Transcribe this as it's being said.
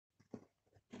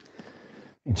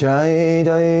Jai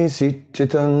Jai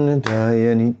Sitchitan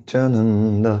Jaya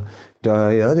Nityananda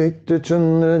Jaya Advaita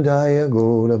Chandra Jaya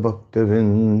Gaura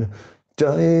Bhaktavinda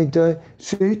Jai Jai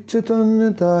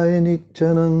Sitchitan Jaya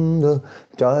Nityananda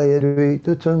Jaya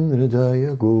Advaita Chandra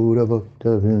Jaya Gaura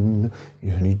Bhaktavinda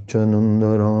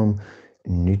Nityananda Ram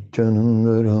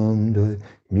Nityananda Ram Jai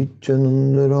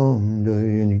Nityananda Ram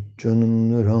Jai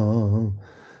Nityananda Ram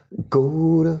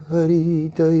Gaura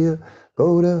Hari Jaya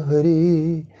Gaura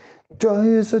Hari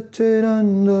Jaya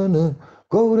Satchidananda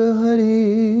Gaura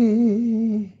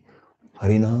Hari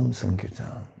Harinam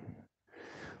Sankirtan.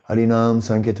 Harinam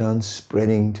Sankirtan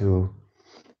spreading to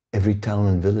every town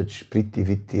and village. Priti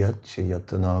Vityatche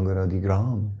Yatanagara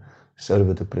Digram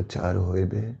Sarvata Prachara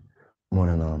Hoibe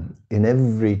Moranam. In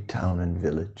every town and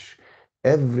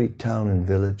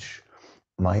village,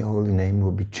 my holy name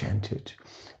will be chanted.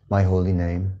 My holy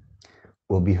name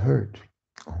will be heard.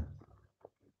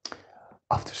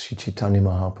 After Sri Chaitanya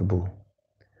Mahaprabhu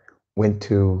went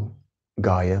to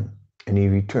Gaya and he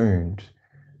returned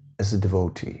as a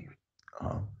devotee,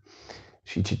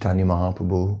 Sri Chaitanya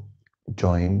Mahaprabhu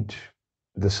joined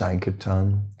the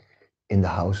Sankirtan in the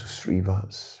house of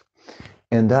Srivas.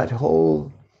 And that whole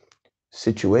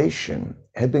situation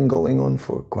had been going on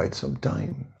for quite some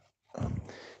time.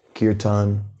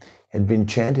 Kirtan had been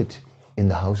chanted in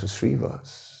the house of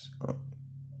Srivas.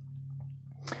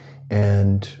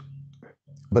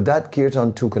 But that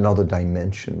kirtan took another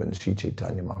dimension when Sri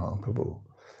Chaitanya Mahaprabhu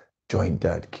joined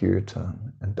that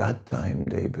kirtan. At that time,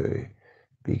 they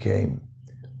became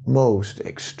most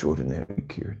extraordinary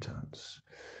kirtans.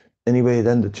 Anyway,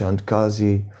 then the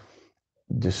Chandkazi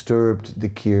disturbed the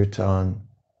kirtan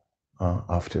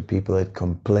after people had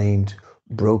complained,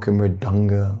 broke a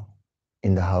mridanga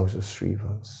in the house of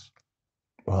Srivas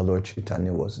while Lord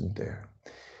Chaitanya wasn't there.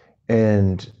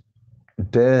 And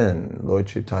then Lord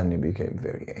Chaitanya became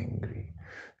very angry.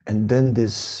 And then then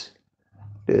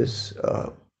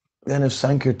a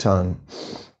Sankirtan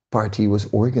party was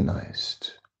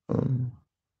organized.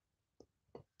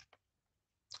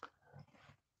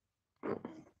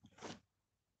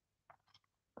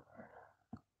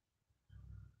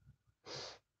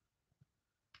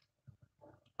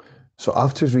 So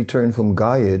after his return from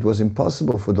Gaya, it was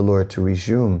impossible for the Lord to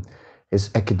resume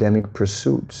his academic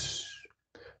pursuits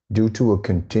due to a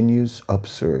continuous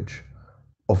upsurge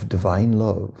of divine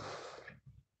love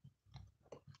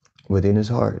within his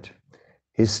heart.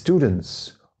 His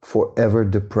students, forever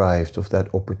deprived of that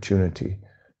opportunity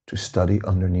to study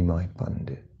under Nimai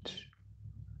Pandit,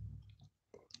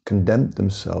 condemned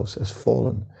themselves as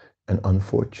fallen and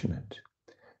unfortunate,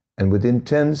 and with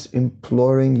intense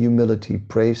imploring humility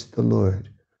praised the Lord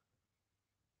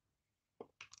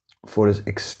for his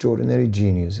extraordinary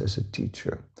genius as a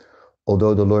teacher.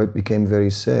 Although the Lord became very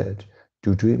sad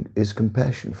due to his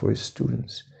compassion for his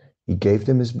students, he gave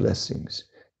them his blessings,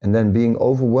 and then being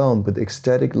overwhelmed with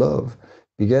ecstatic love,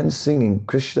 began singing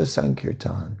Krishna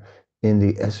Sankirtan in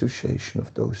the association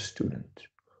of those students.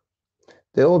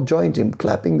 They all joined him,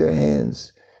 clapping their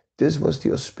hands. This was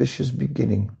the auspicious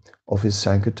beginning of his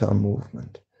Sankirtan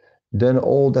movement. Then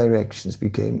all directions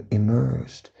became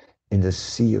immersed in the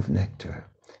sea of nectar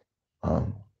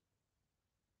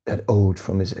that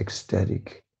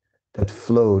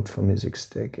flowed from his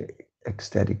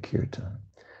ecstatic kirtan.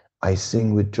 I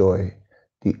sing with joy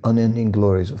the unending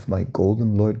glories of my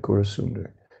golden Lord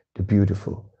Gaurasundar, the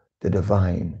beautiful, the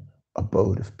divine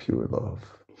abode of pure love.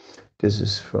 This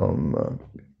is from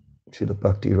Srila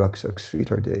Bhakti Raksak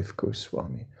Sridhar Dev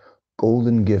Goswami,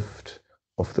 Golden Gift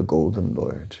of the Golden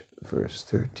Lord, verse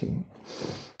 13.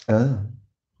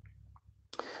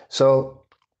 So,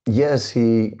 yes,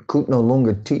 he could no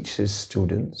longer teach his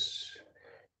students.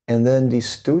 And then the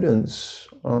students,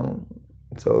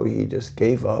 so he just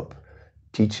gave up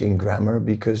teaching grammar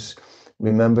because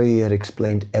remember he had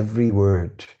explained every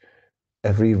word,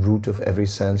 every root of every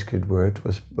Sanskrit word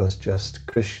was just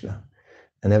Krishna.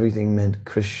 And everything meant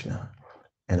Krishna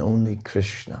and only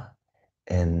Krishna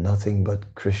and nothing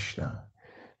but Krishna.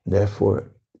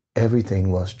 Therefore,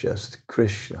 everything was just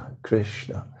Krishna,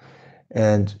 Krishna.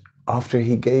 And after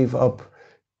he gave up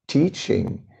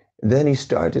teaching, then he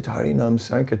started Harinam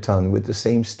Sankirtan with the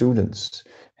same students.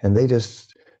 And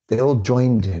they all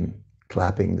joined him,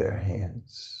 clapping their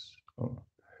hands.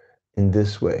 In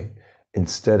this way,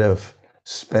 instead of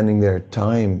spending their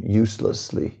time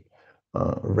uselessly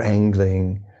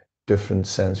wrangling different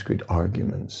Sanskrit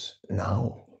arguments,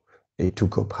 now they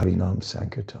took up Harinam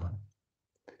Sankirtan.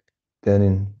 Then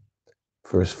in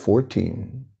verse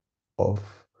 14 of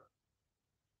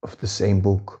the same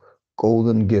book,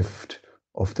 Golden Gift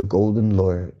of the Golden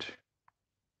Lord,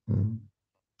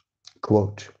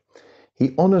 quote,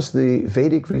 He honors the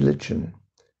Vedic religion.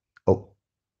 Oh,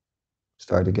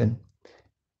 start again.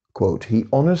 Quote, he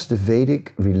honors the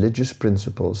Vedic religious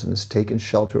principles and has taken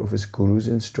shelter of his guru's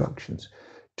instructions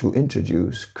to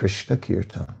introduce Krishna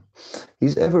Kirtan.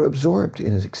 He's ever absorbed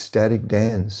in his ecstatic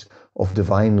dance of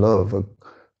divine love,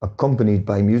 accompanied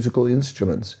by musical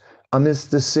instruments,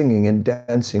 amidst the singing and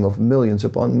dancing of millions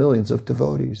upon millions of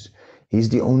devotees. He's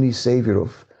the only savior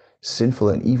of sinful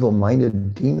and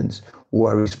evil-minded demons who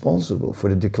are responsible for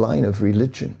the decline of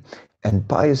religion and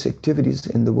pious activities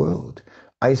in the world.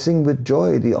 I sing with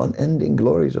joy the unending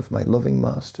glories of my loving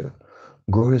master,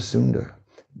 Gaurasundar,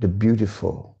 the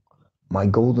beautiful, my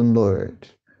golden Lord,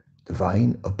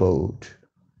 divine abode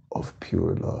of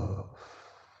pure love.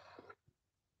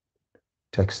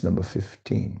 Text number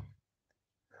 15.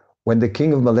 When the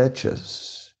king of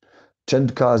Malechas,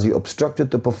 Chandkazi,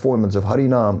 obstructed the performance of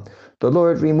Harinam, the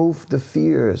Lord removed the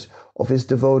fears of his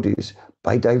devotees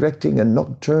by directing a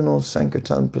nocturnal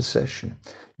Sankirtan procession,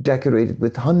 decorated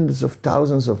with hundreds of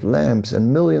thousands of lamps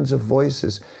and millions of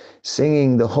voices,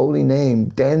 singing the holy name,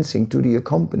 dancing to the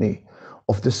accompaniment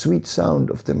of the sweet sound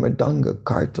of the mridanga,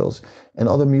 kartals, and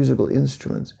other musical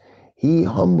instruments. He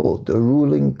humbled the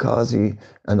ruling Kazi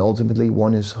and ultimately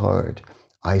won his heart.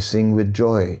 I sing with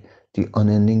joy the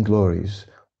unending glories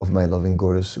of my loving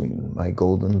Gaurasundar, my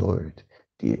golden Lord,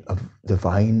 the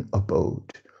divine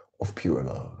abode of pure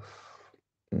love.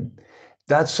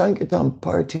 That Sankirtan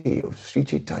party of Sri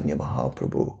Chaitanya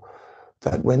Mahaprabhu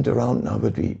that went around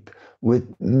Navadvip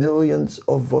with millions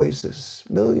of voices,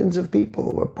 millions of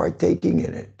people were partaking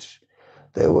in it.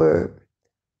 There were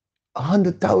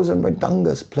 100,000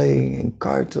 mridangas playing in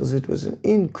kartals. It was an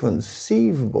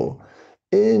inconceivable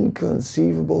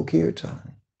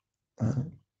kirtan.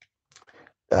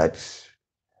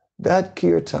 That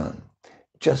kirtan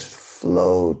just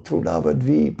flowed through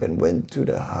Navadvip and went to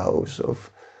the house of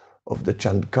the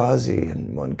Chandkazi,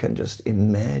 and one can just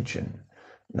imagine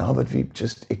Navadvip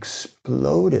just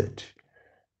exploded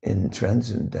in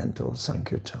transcendental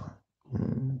Sankirtan.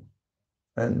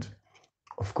 And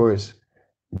of course,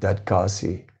 that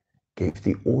Kasi gave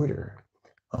the order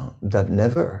that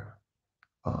never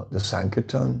the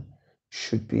Sankirtan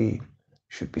should be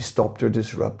stopped or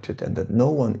disrupted, and that no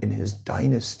one in his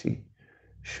dynasty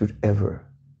should ever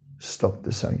stop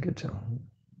the Sankirtan.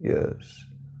 Yes.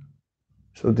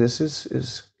 So this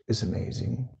is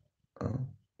amazing.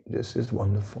 This is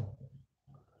wonderful.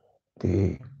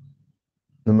 The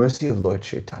mercy of Lord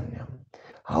Chaitanya.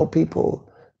 How people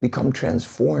become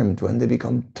transformed when they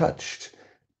become touched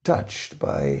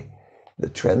by the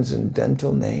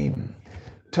transcendental name,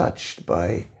 touched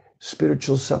by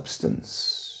spiritual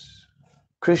substance.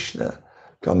 Krishna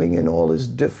coming in all his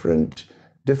different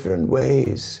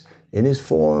ways, in his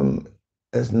form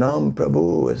as Nam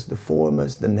Prabhu, as the form,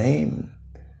 as the name,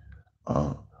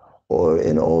 or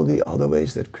in all the other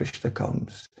ways that Krishna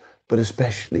comes, but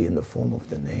especially in the form of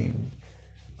the name,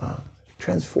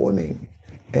 transforming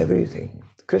everything.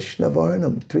 Krishna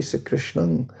Varnam, Trisa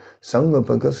Krishnam,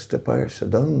 Sangapagasta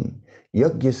Parsadam,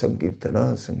 Yagya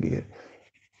Sankirtana Sangir,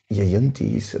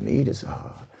 Yayanti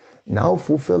Samidasaha. Now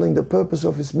fulfilling the purpose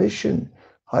of his mission,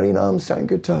 Harinam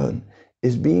Sankirtan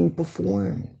is being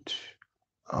performed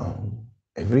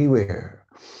everywhere.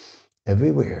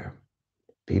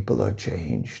 People are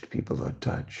changed, people are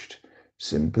touched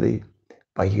simply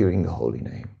by hearing the holy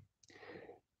name.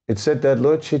 It said that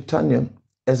Lord Chaitanya,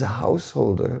 as a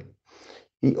householder,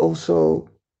 he also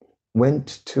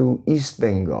went to East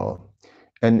Bengal.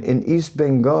 And in East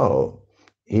Bengal,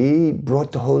 he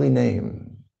brought the holy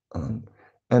name. And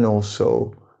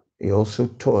he also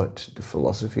taught the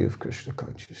philosophy of Krishna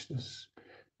consciousness.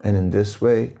 And in this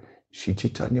way, Sri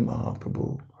Chaitanya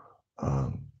Mahaprabhu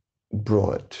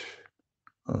brought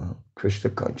Krishna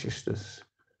consciousness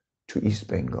to East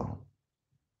Bengal.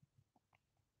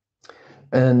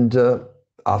 And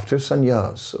after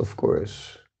sannyas, of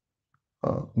course,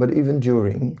 but even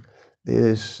during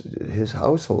his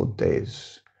household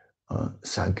days,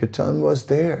 Sankirtan was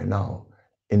there now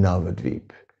in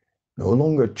Navadvip, no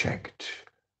longer checked.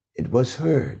 It was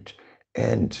heard,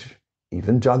 and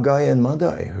even Jagai and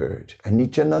Madai heard, and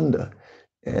Nityananda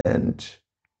and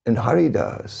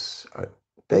Haridas,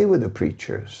 they were the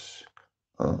preachers.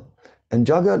 And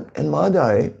Jagat and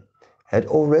Madai had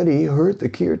already heard the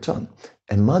kirtan.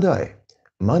 And Madai,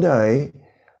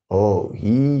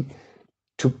 he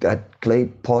took that clay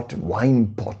pot,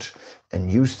 wine pot, and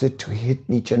used it to hit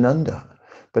Nityananda.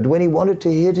 But when he wanted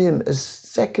to hit him a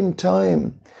second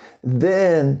time,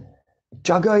 then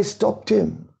Jagai stopped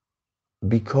him,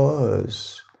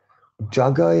 because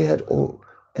Jagai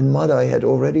and Madai had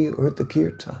already heard the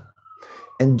kirtan.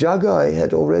 And Jagai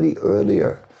had already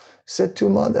earlier said to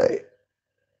Madai,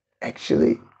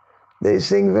 actually, they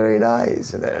sing very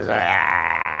nice, and they're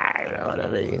like, you know what I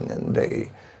mean? And they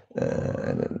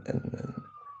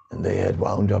and they had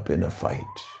wound up in a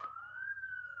fight,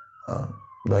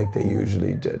 like they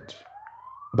usually did.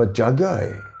 But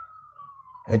Jagai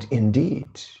had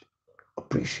indeed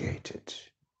appreciated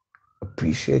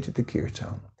the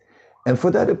kirtan, and for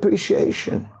that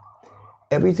appreciation,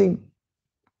 everything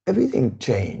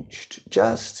changed.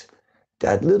 Just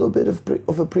that little bit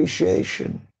of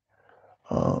appreciation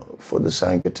for the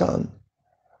Sankirtan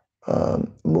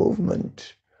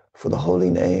movement, for the holy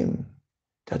name,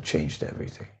 that changed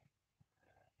everything.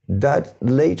 That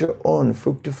later on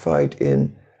fructified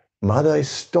in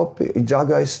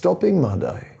Jagai stopping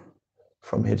Madai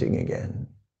from hitting again.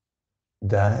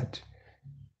 That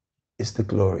is the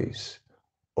glories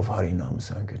of Harinam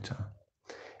Sankirtan.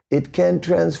 It can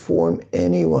transform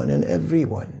anyone and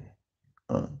everyone.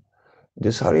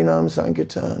 This Harinam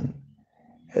Sankirtan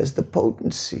has the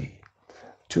potency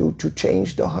to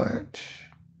change the heart,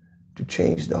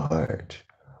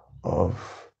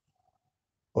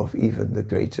 of even the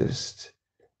greatest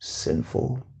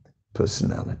sinful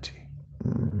personality.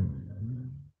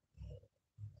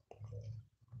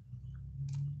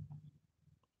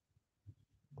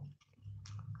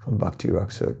 From Bhakti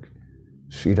Raksak,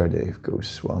 Sridhardev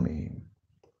Goswami.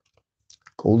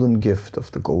 Golden gift of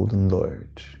the Golden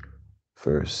Lord,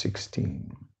 verse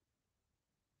 16.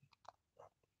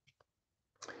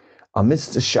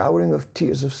 Amidst the showering of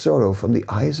tears of sorrow from the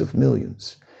eyes of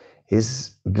millions, he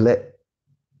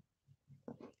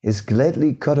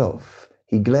gladly cut off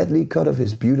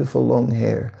his beautiful long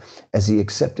hair as he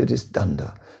accepted his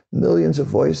danda. Millions of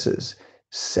voices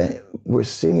were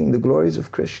singing the glories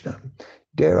of Krishna.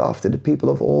 Thereafter, the people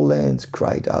of all lands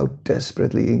cried out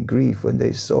desperately in grief when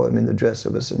they saw him in the dress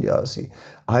of a sannyasi.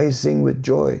 I sing with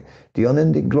joy the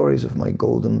unending glories of my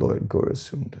golden Lord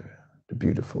Gaurasundar, the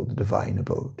beautiful, the divine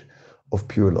abode of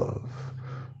pure love.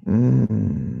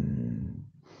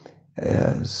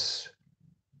 Yes.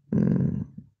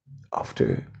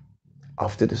 After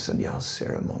the sannyas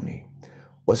ceremony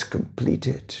was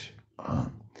completed,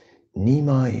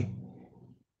 Nimai,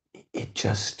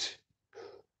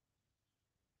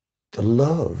 the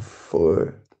love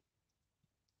for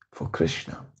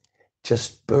Krishna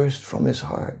just burst from his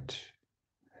heart.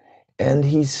 And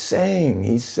he sang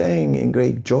in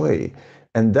great joy.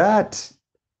 And that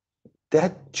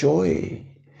joy,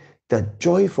 that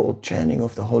joyful chanting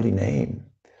of the holy name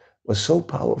was so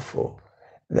powerful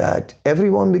that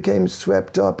everyone became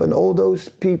swept up, and all those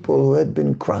people who had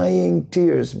been crying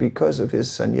tears because of his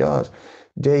sannyas,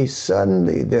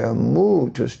 their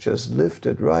mood was just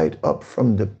lifted right up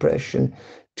from depression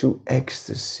to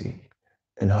ecstasy.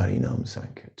 And Harinam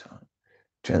Sankirtan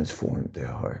transformed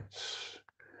their hearts.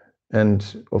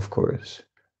 And of course,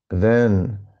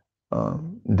 then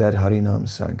that Harinam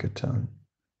Sankirtan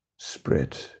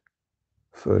spread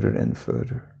further and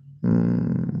further.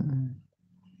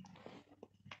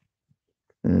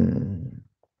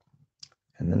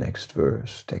 And the next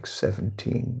verse, text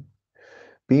 17.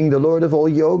 Being the Lord of all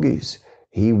yogis,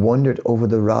 he wandered over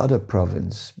the Radha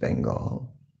province,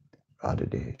 Bengal, Radha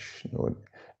Desh,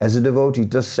 as a devotee,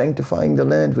 thus sanctifying the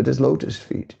land with his lotus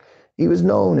feet. He was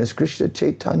known as Krishna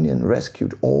Chaitanya and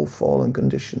rescued all fallen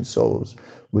conditioned souls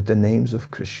with the names of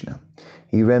Krishna.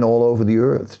 He ran all over the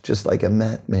earth just like a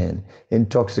madman,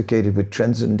 intoxicated with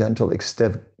transcendental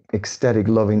ecstatic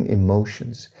loving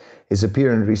emotions. His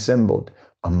appearance resembled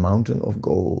a mountain of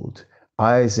gold.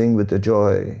 I sing with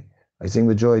joy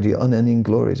the unending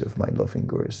glories of my loving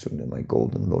Gaurasundar, my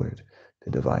golden Lord,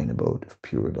 the divine abode of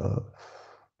pure love.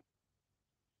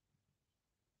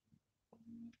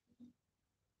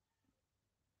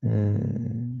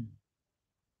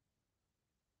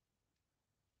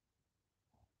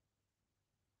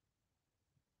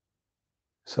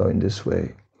 So in this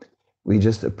way, we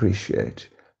just appreciate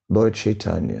Lord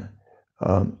Chaitanya,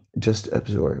 just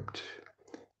absorbed,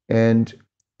 and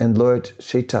Lord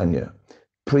Chaitanya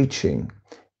preaching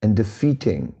and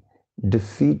defeating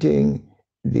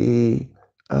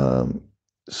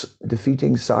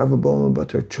Sarvabhauma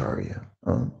Bhattacharya.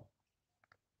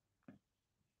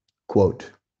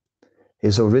 Quote,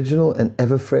 his original and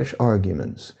ever-fresh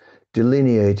arguments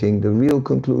delineating the real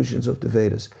conclusions of the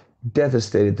Vedas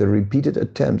devastated the repeated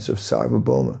attempts of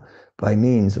Sarvabhauma by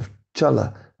means of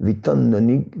Chala, Vitanda,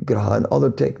 Nigraha, and other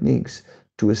techniques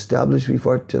to establish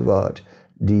Vivartavad,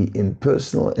 the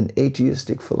impersonal and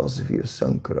atheistic philosophy of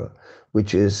Sankara,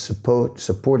 which is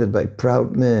supported by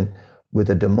proud men with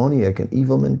a demoniac and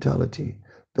evil mentality.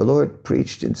 The Lord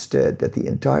preached instead that the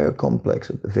entire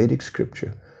complex of the Vedic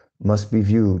scripture must be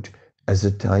viewed as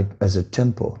a type, as a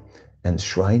temple,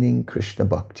 enshrining Krishna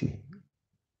Bhakti.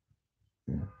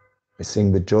 I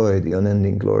sing with joy the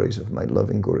unending glories of my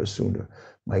loving Gaurasundar,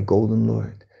 my golden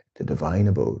Lord, the divine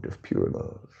abode of pure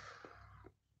love.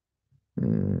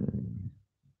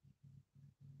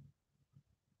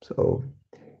 So,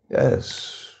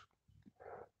 yes,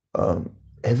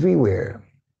 everywhere,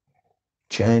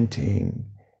 chanting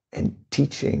and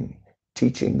teaching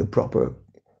the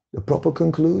proper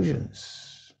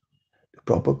conclusions,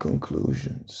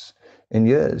 And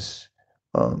yes,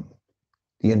 the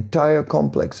entire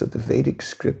complex of the Vedic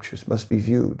scriptures must be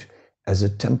viewed as a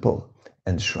temple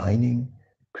enshrining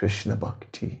Krishna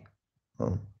Bhakti.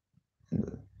 That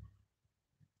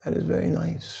is very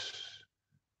nice,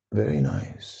 very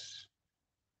nice.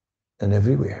 And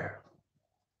everywhere,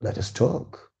 let us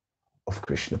talk of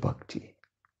Krishna Bhakti.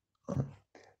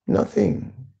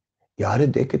 Nothing. Yara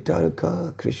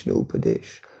Dekataraka Krishna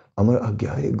Upadesh, Amar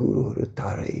Agyaya Guru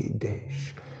Tarai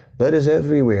Desh. Let us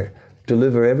everywhere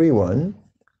deliver everyone.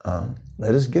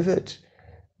 Let us give it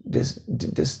this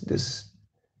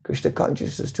Krishna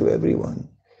consciousness to everyone.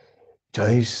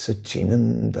 Jai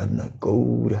Sachinandana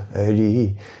Gaura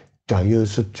Hari, Jai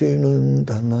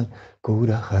Sachinandana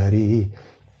Gaura Hari,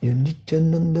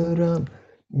 Nityananda Ram,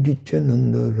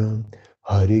 Nityananda Ram,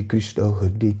 Hare Krishna,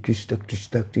 Krishna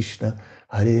Krishna,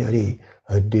 Hare Hare,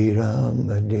 Hare Ram,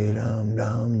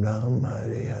 Ram Ram,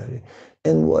 Hare Hare.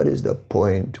 And what is the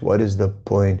point? What is the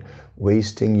point?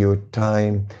 Wasting your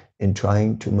time in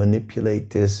trying to manipulate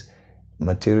this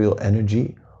material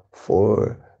energy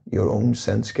for your own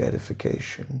sense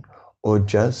gratification, or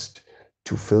just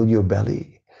to fill your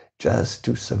belly, just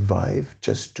to survive,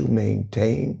 just to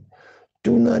maintain.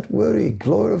 Do not worry.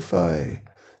 Glorify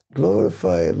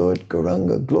Lord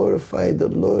Gauranga, glorify the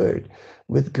Lord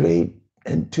with great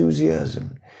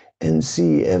enthusiasm, and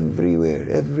see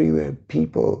everywhere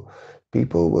people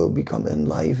will become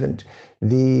enlivened.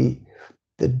 The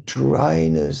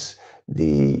dryness,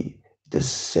 the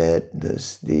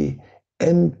sadness, the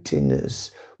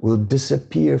emptiness will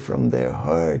disappear from their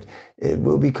heart. It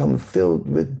will become filled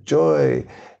with joy.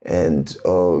 And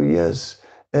oh yes,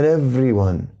 and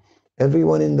everyone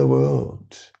in the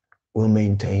world will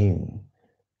maintain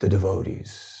the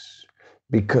devotees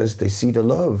because they see the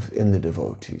love in the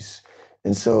devotees.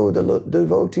 And so the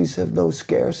devotees have no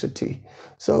scarcity.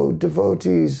 So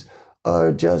devotees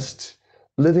are just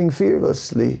living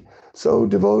fearlessly. So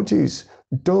devotees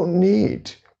don't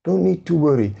need to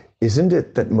worry. Isn't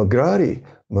it that Magrari,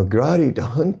 the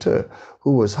hunter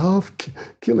who was half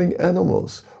killing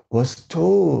animals, was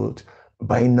told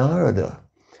by Narada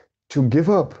to give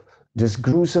up these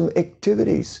gruesome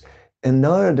activities? And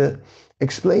Narada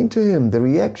explained to him the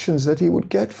reactions that he would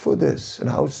get for this and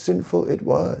how sinful it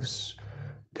was.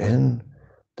 Then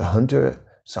the hunter,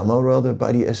 somehow or other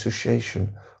by the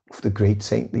association of the great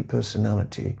saintly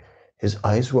personality, his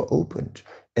eyes were opened.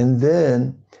 And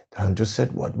then the hunter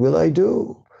said, what will I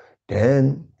do?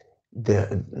 Then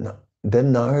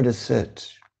Narada said,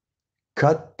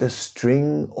 cut the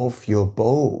string of your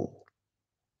bow.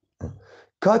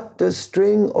 Cut the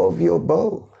string of your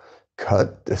bow.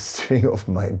 Cut the string of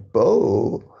my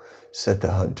bow, said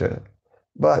the hunter.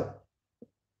 But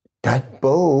that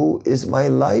bow is my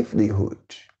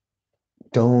livelihood.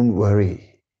 Don't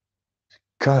worry.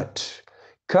 Cut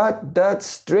that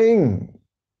string.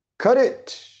 Cut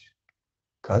it.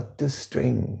 Cut the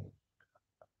string.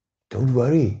 Don't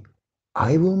worry.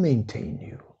 I will maintain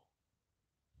you.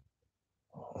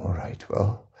 All right,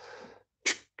 well,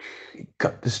 he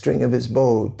cut the string of his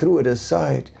bow, threw it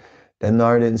aside. Then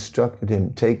Narada instructed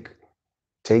him, take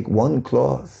one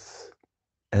cloth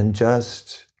and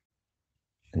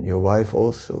your wife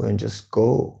also, and just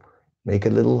go make a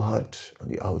little hut on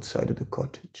the outside of the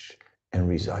cottage and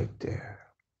reside there.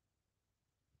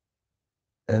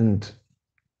 And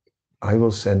I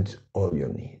will send all your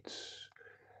needs.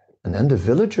 And then the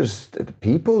villagers, the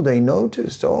people, they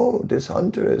noticed, oh, this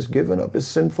hunter has given up his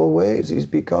sinful ways. He's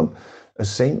become a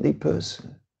saintly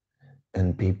person.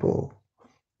 And people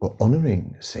were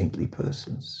honoring saintly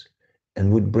persons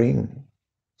and would bring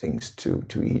things to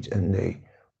eat. And they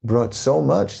brought so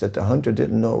much that the hunter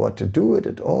didn't know what to do with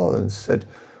it all and said,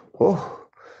 oh,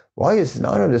 why is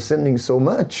Narada sending so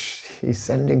much? He's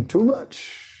sending too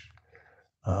much.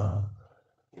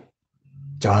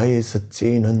 Jai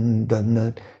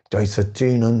Satchinandana, Jai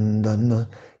Satchinandana,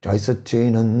 Jai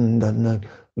Satchinandana,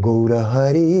 Gaura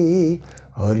Hari,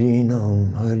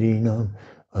 Harinam, Harinam,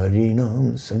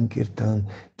 Harinam Sankirtan,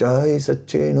 Jai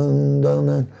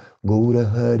Satchinandana, Gaura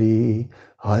Hari,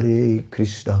 Hare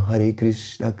Krishna,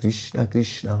 Krishna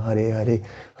Krishna, Hare Hare,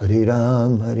 Hare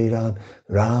Ram,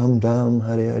 Ram Ram,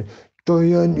 Hare Hare.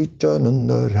 Toya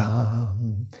Nityananda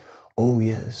Ram. Oh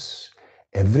yes,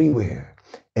 everywhere,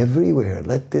 everywhere.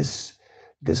 Let this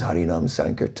Harinam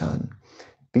Sankirtan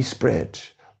be spread.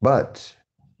 But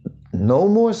no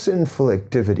more sinful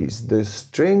activities. The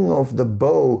string of the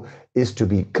bow is to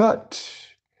be cut.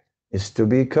 Is to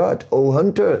be cut, O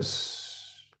hunters.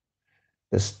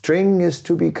 The string is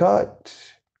to be cut.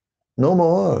 No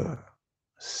more.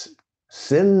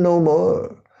 Sin no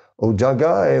more. O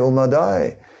Jagai, O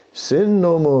Madai, sin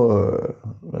no more.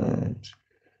 Right.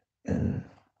 And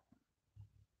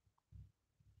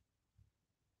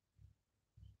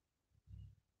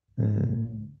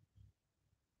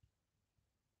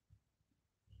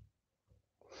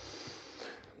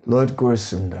Lord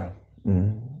Gaurasundar,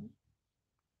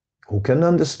 who can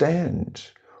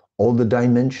understand all the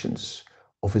dimensions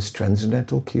of his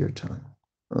transcendental kirtan?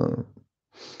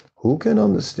 Who can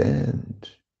understand?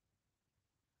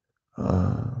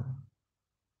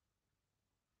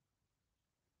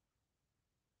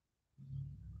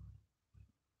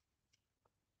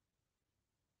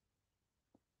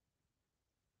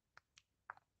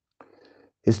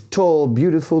 His tall,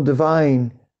 beautiful,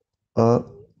 divine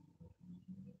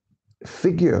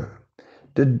figure,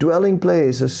 the dwelling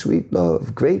place of sweet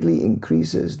love, greatly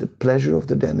increases the pleasure of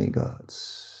the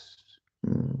demigods.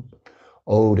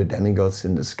 Oh, the demigods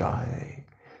in the sky.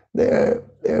 They're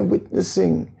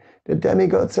witnessing, the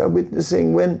demigods are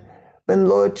witnessing when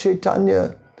Lord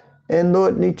Chaitanya and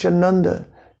Lord Nityananda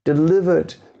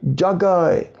delivered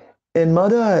Jagai and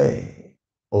Madai.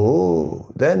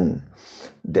 Oh, then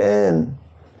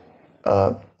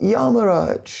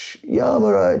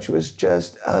Yamaraj was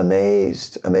just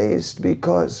amazed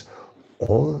because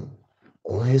all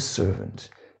his servants,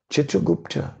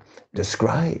 Chitragupta, the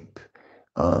scribe,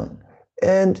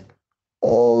 and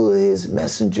all his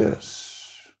messengers,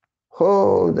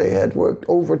 they had worked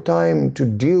overtime to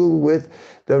deal with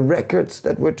the records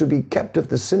that were to be kept of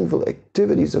the sinful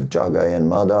activities of Jagai and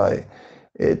Madai.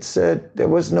 It said there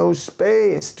was no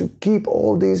space to keep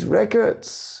all these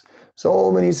records.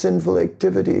 So many sinful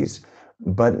activities.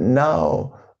 But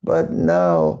now,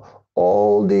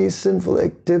 all these sinful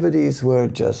activities were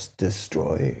just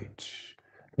destroyed,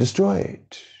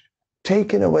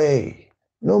 taken away,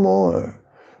 no more,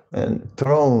 and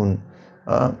throw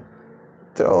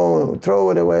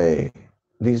it away,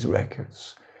 these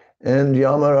records. And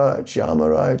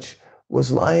Yamaraj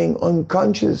was lying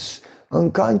unconscious,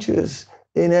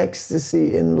 in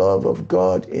ecstasy, in love of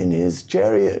God, in his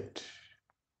chariot.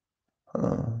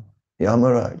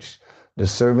 Yamaraj, the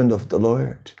servant of the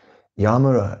Lord,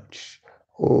 Yamaraj,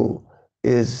 who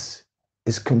is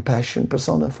compassion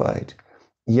personified.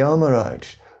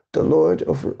 Yamaraj, the Lord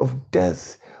of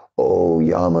death. Oh,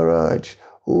 Yamaraj,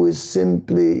 who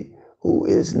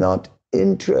is not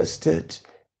interested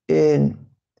in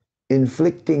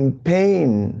inflicting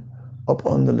pain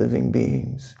upon the living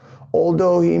beings.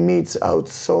 Although he metes out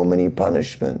so many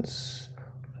punishments,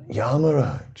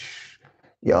 Yamaraj,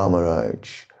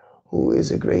 who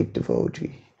is a great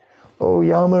devotee. Oh,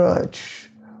 Yamaraj,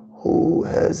 who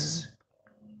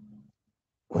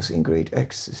was in great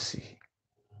ecstasy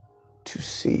to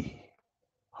see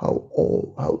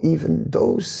how even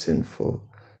those sinful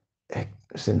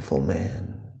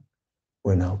men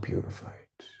were now purified.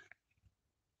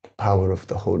 The power of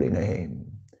the holy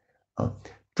name.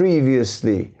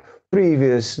 Previously,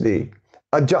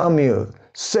 Ajamil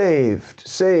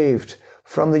saved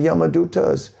from the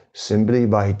Yamadutas simply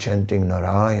by chanting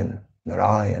Narayan,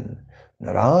 Narayan,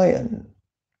 Narayan.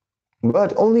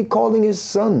 But only calling his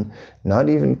son, not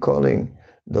even calling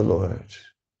the Lord.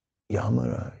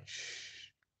 Yamaraj,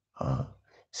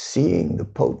 seeing the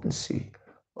potency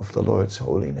of the Lord's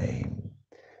holy name.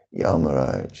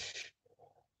 Yamaraj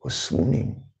was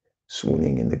swooning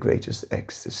in the greatest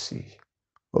ecstasy.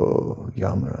 Oh,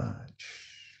 Yamaraj.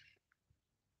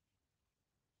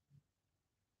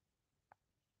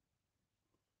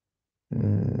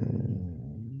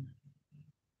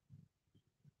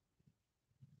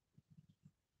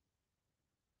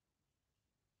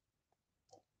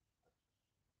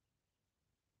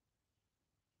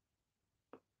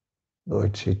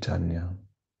 Lord Chaitanya.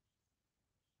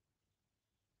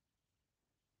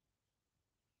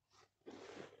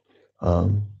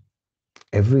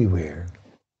 Everywhere.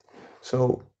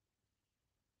 So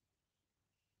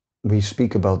we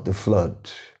speak about the flood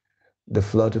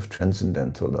of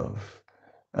transcendental love.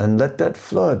 And let that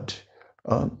flood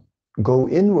go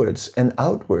inwards and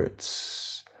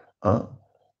outwards.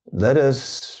 Let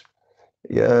us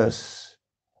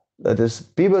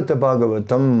pibata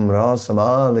bhagavatam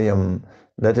rasamalayam.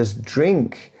 Let us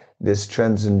drink this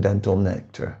transcendental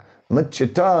nectar.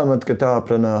 Matchita matkata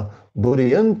prana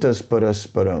Buddhayantas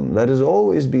parasparam. Let us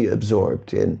always be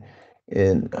absorbed in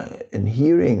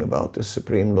hearing about the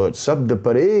Supreme Lord. Sabda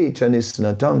pare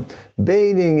chanisnatam,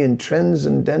 bathing in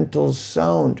transcendental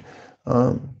sound.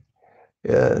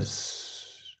 Yes.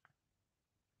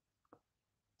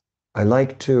 I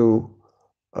like to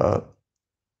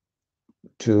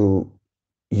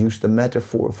use the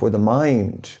metaphor for the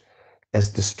mind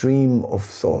as the stream of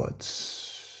thoughts,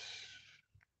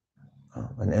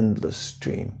 an endless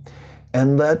stream.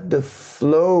 And let the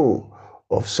flow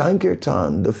of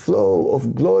Sankirtan, the flow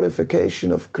of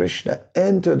glorification of Krishna,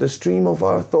 enter the stream of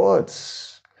our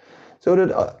thoughts, so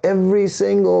that every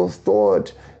single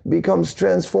thought becomes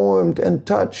transformed and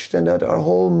touched, and that our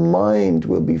whole mind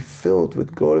will be filled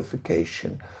with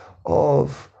glorification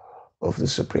of the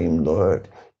Supreme Lord,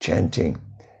 chanting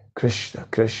Krishna,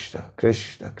 Krishna,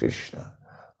 Krishna, Krishna,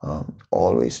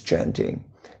 always chanting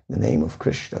the name of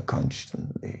Krishna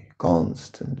constantly,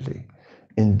 constantly,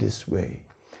 in this way,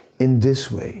 in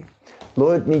this way.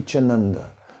 Lord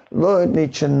Nityananda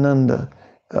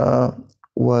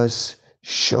was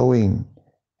showing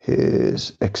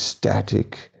his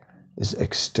ecstatic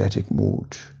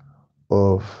mood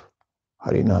of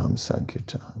Harinam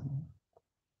Sankirtan.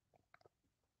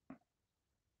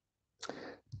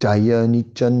 Jaya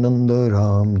Nityananda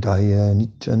Ram, Jaya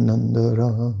Nityananda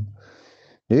Ram,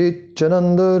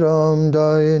 Nityananda Ram,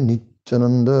 Jaya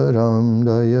Nityananda Ram,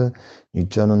 Jaya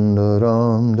Nityananda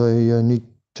Ram, Jaya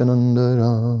Nityananda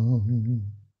Ram.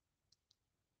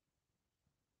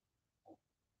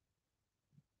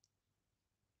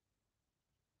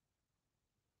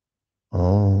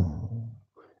 Oh,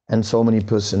 and so many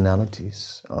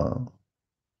personalities.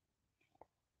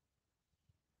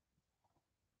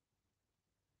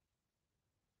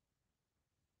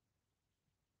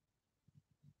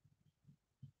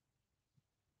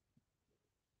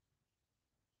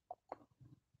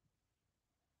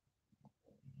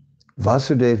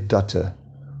 Vasudev Datta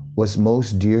was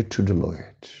most dear to the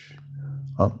Lord.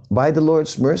 By the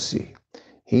Lord's mercy,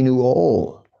 he knew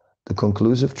all the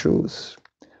conclusive truths.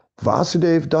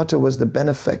 Vasudev Datta was the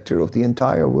benefactor of the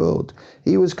entire world.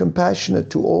 He was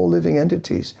compassionate to all living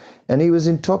entities, and he was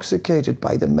intoxicated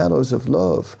by the mellows of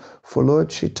love for Lord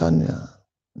Chaitanya.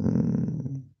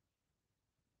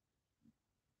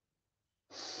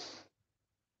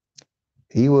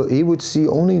 He would see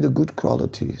only the good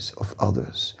qualities of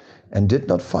others and did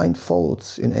not find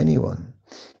faults in anyone.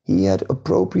 He had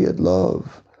appropriate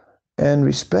love and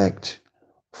respect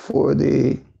for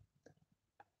the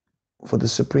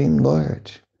Supreme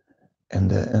Lord and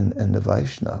the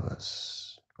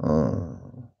Vaishnavas.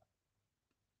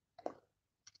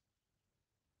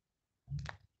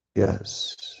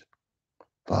 Yes,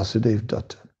 Vasudev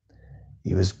Datta.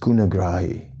 He was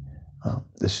Gunagrahi,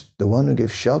 the one who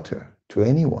gives shelter to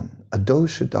anyone, a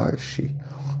doshadarshi,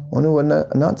 one who will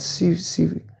not see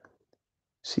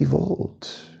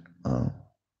volt.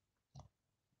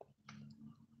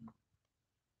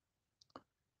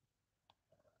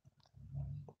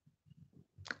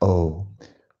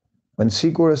 When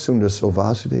Sri Gaurasundar saw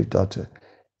Vasudev Datta,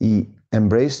 he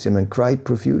embraced him and cried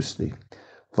profusely.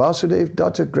 Vasudev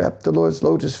Datta grabbed the Lord's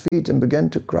lotus feet and began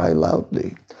to cry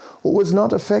loudly. Who was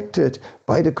not affected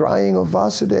by the crying of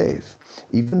Vasudev?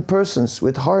 Even persons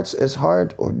with hearts as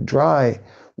hard or dry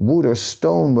wood or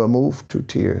stone were moved to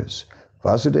tears.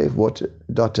 Vasudev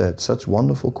Datta had such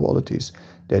wonderful qualities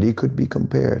that he could be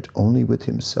compared only with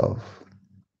himself.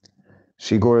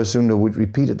 Sri Gaurasundar would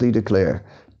repeatedly declare,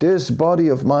 "This body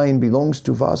of mine belongs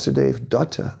to Vasudev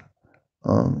Datta.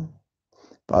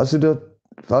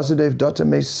 Vasudev Datta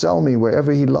may sell me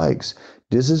wherever he likes.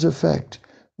 This is a fact.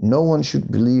 No one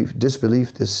should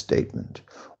disbelieve this statement.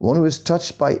 One who is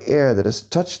touched by air that has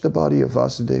touched the body of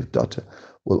Vasudev Datta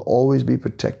will always be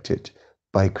protected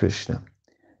by Krishna.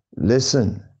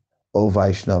 Listen, O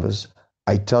Vaishnavas,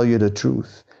 I tell you the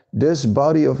truth. This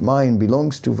body of mine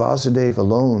belongs to Vasudev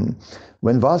alone."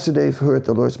 When Vasudev heard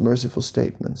the Lord's merciful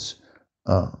statements,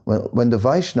 when the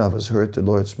Vaishnavas heard the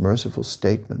Lord's merciful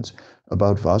statements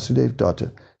about Vasudev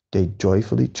Datta, they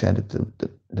joyfully chanted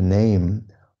the name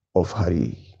of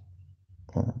Hari.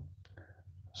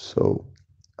 So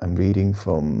I'm reading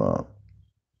from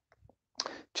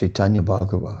Chaitanya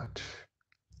Bhagavat,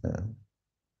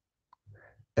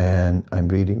 and I'm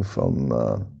reading from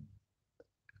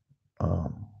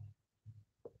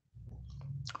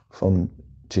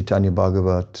Chaitanya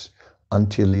Bhagavat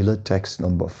Antya Lila, text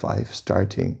number 5,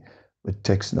 starting with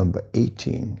text number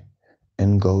 18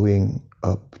 and going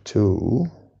up to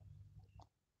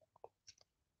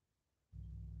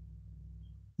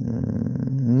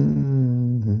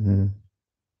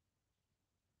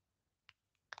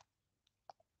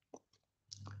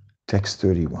text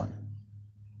 31.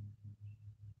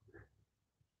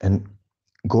 And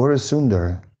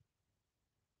Gaurasundar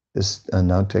is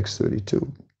now text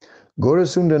 32.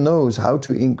 Gaurasundar knows how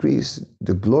to increase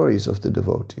the glories of the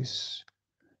devotees.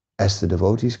 As the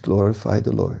devotees glorify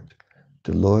the Lord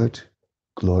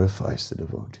glorifies the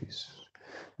devotees.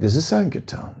 This is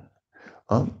Sankirtan.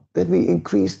 That we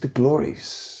increase the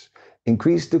glories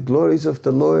of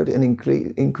the Lord and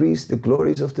increase the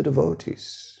glories of the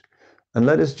devotees. And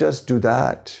let us just do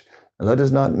that. And let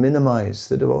us not minimize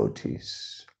the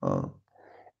devotees.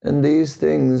 And these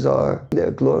things are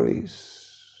their glories.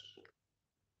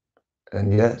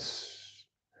 And yes,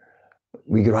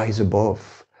 we rise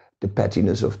above the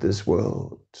pettiness of this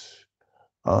world,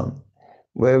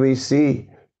 where we see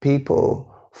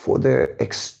people for their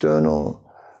external,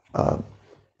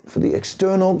 for the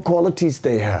external qualities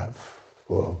they have.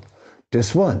 Well,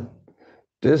 this one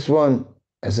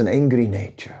has an angry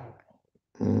nature.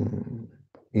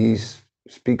 He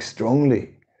speaks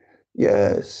strongly.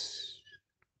 Yes.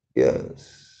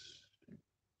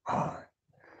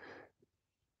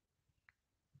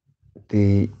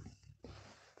 The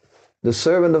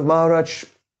servant of Maharaj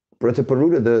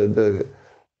Prataparuda,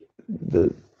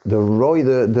 the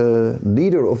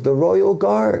leader of the royal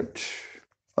guard,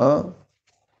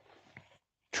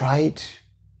 tried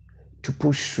to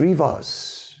push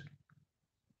Srivas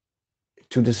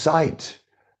to the side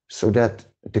so that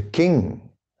the king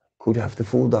could have the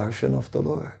full darshan of the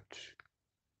Lord.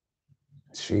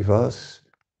 Srivas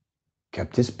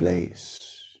kept his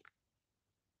place.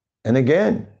 And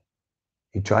again,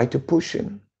 he tried to push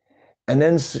him. And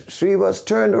then Srivas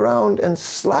turned around and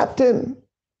slapped him.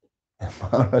 And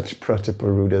Maharaj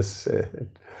Prataparuda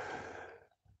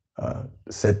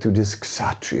said to this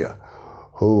Kshatriya,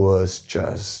 who was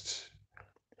just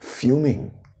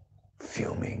fuming,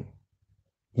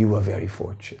 you are very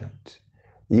fortunate.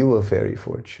 You are very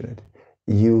fortunate.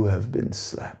 You have been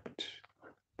slapped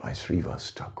by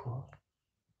Srivas Thakur.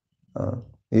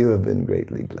 You have been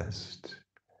greatly blessed.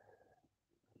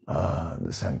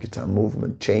 The Sankirtan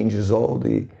movement changes all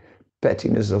the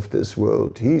pettiness of this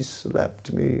world. He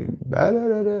slapped me.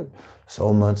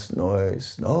 So much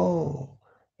noise. No,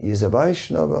 he is a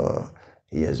Vaishnava.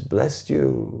 He has blessed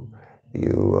you.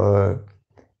 You are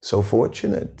so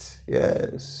fortunate.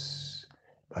 Yes.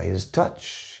 By his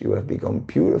touch, you have become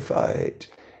purified.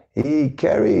 He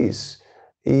carries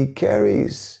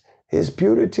his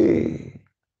purity.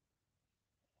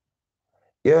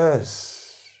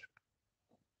 Yes.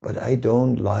 But I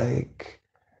don't like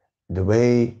the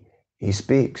way he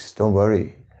speaks. Don't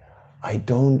worry. I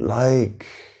don't like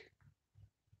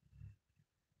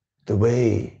the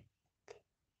way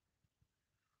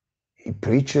he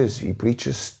preaches. He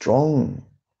preaches strong.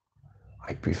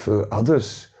 I prefer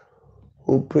others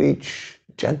who preach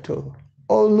gentle.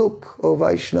 Oh, look, oh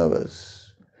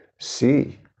Vaishnavas.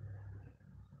 See,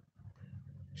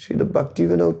 Srila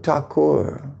Bhaktivinoda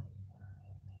Thakur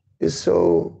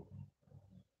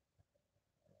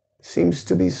seems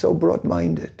to be so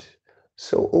broad-minded,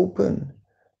 so open,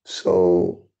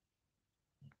 so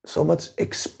much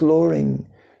exploring,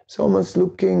 so much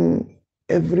looking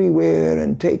everywhere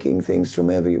and taking things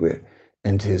from everywhere.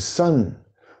 And his son,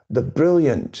 the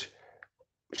brilliant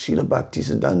Srila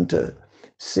Bhaktisiddhanta,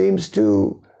 seems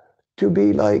to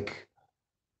be like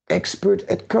expert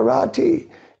at karate,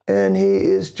 and he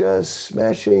is just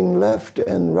smashing left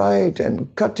and right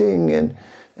and cutting and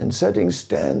setting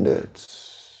standards.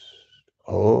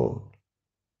 Oh,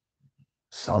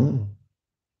 some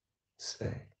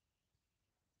say.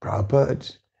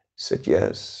 Prabhupada said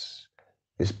yes.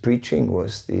 His preaching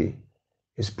was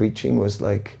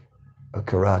like a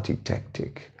karate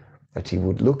tactic, that he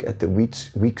would look at the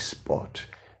weak spot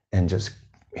and just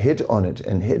hit on it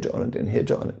and hit on it and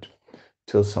hit on it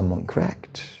till someone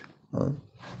cracked.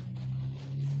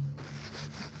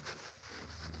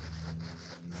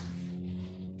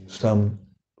 Some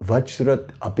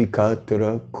Vajrat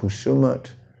Apikatra Kusumat.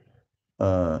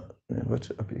 What's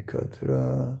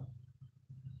Apikatra?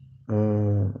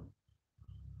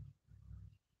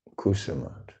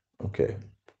 Kusumat. Okay.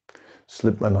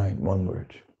 Slipped my mind, one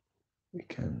word. We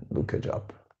can look it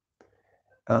up.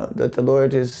 That the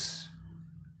Lord is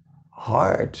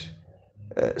hard.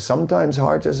 Sometimes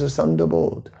hard as a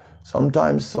thunderbolt.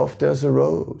 Sometimes soft as a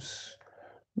rose.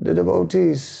 The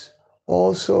devotees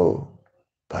also.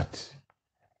 But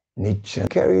Nitya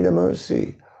carry the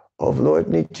mercy of Lord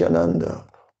Nityananda,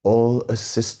 all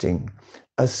assisting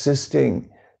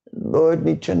Lord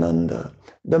Nityananda.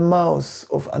 The mouth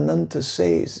of Ananta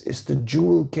says is the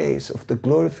jewel case of the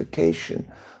glorification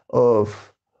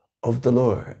of the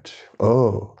Lord.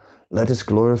 Oh, let us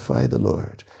glorify the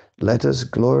Lord. Let us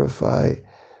glorify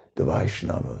the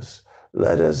Vaishnavas.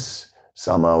 Let us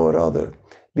somehow or other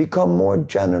become more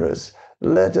generous.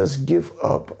 Let us give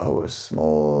up our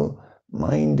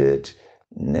small-minded,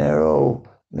 narrow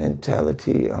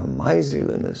mentality, our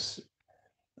miserliness,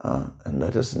 and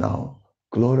let us now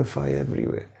glorify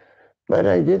everywhere. But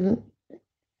I didn't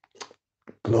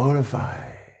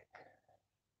glorify.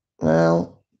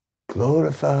 Well,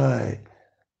 glorify.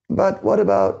 But what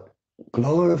about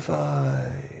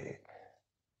glorify?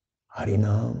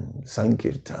 Harinam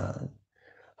Sankirtan.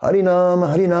 Harinam,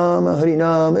 Harinam,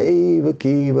 Harinam eva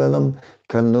kevalam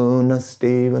kalo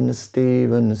nasteva,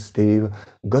 nasteva, nasteva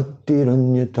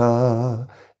gatiranyata.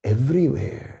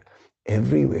 Everywhere,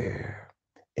 everywhere,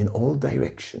 in all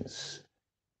directions,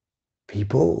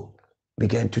 people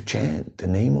began to chant the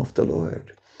name of the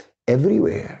Lord.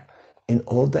 Everywhere, in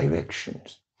all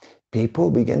directions,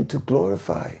 people began to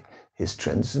glorify his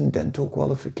transcendental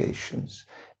qualifications.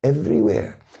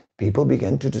 Everywhere, people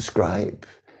began to describe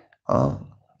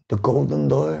the Golden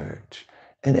Lord.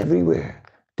 And everywhere,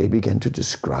 they began to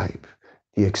describe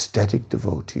the ecstatic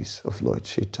devotees of Lord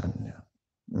Chaitanya.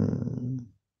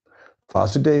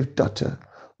 Vasudeva Datta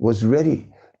was ready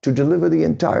to deliver the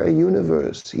entire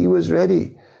universe. He was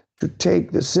ready to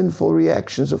take the sinful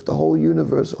reactions of the whole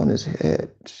universe on his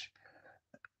head.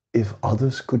 If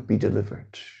others could be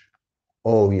delivered.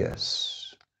 Oh,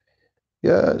 yes.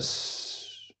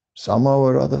 Yes. Somehow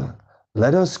or other,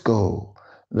 let us go.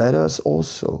 Let us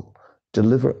also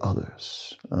deliver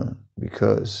others.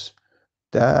 Because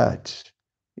that,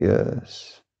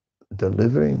 yes,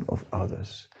 delivering of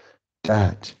others,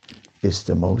 that is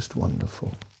the most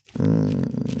wonderful.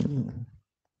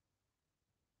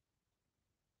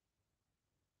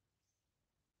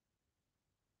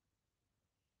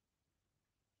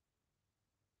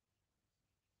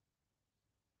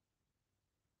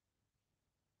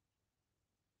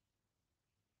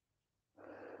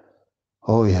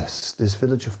 Oh yes, this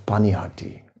village of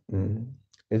Panihati.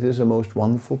 It is a most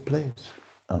wonderful place.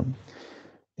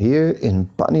 Here in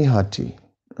Panihati,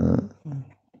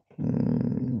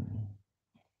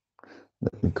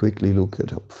 let me quickly look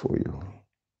it up for you.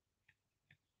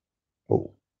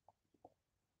 Oh,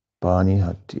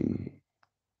 Panihati.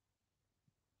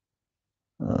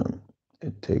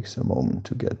 It takes a moment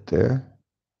to get there.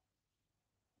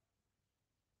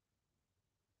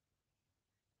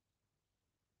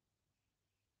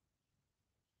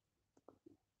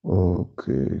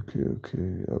 Okay.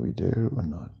 Are we there or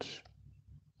not?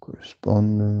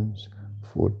 Correspondence,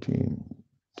 14,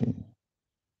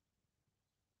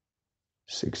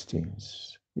 16.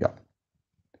 Yeah.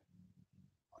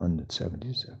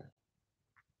 177.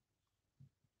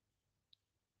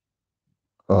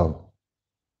 Oh,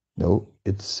 no,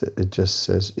 it just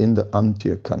says in the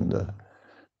Antya Kanda,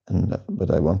 but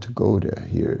I want to go there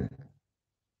here.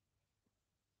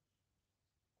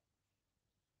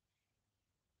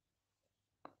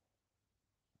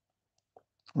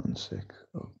 One sec.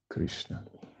 Oh, Krishna.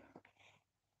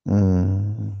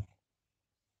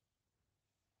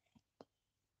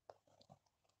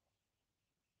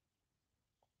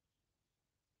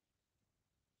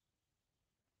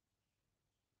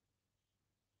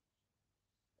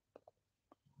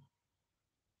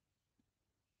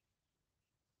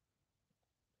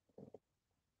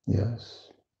 Yes.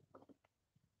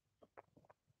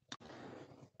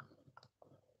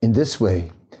 In this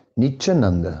way,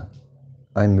 Nityananda,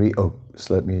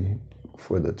 let me,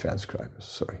 for the transcribers,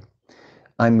 sorry.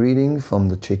 I'm reading from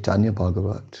the Chaitanya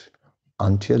Bhagavat,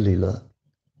 Antya Lila,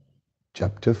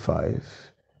 chapter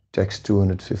 5, text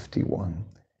 251.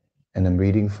 And I'm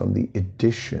reading from the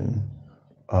edition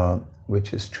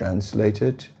which is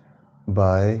translated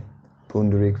by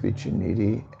Pundarik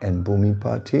Vijayinidhi and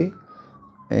Bhumipati,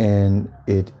 and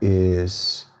it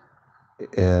is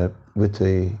with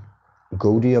a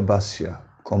Gaudiya Bhasya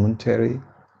commentary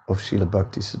of Srila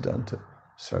Bhaktisiddhanta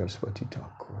Saraswati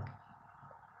Thakur.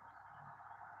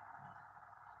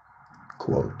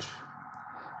 Quote,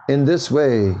 in this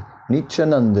way,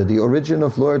 Nityananda, the origin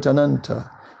of Lord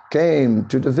Ananta, came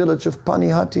to the village of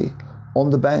Panihati on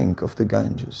the bank of the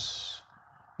Ganges.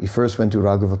 He first went to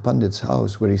Raghava Pandit's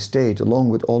house, where he stayed along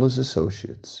with all his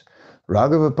associates.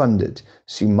 Raghava Pandit,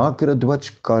 Simakara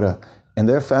Dvachkara, and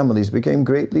their families became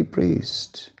greatly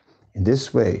pleased. In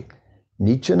this way,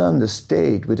 Nityananda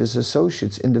stayed with his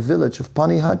associates in the village of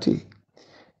Panihati.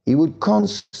 He would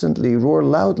constantly roar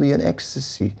loudly in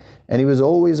ecstasy, and he was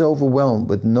always overwhelmed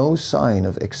with no sign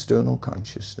of external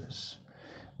consciousness.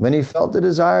 When he felt the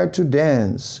desire to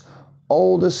dance,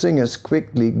 all the singers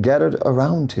quickly gathered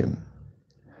around him.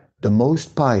 The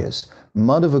most pious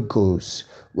Madhava Ghosh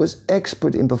was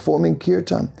expert in performing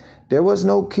kirtan. There was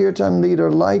no kirtan leader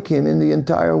like him in the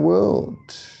entire world.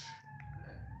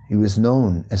 He was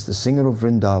known as the singer of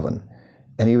Vrindavan,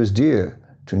 and he was dear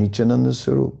to Nityananda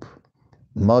Swarup.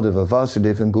 Madhava,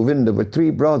 Vasudeva, and Govinda were three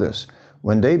brothers.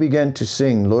 When they began to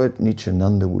sing, Lord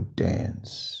Nityananda would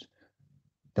dance.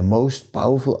 The most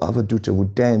powerful Avaduta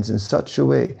would dance in such a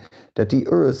way that the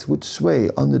earth would sway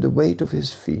under the weight of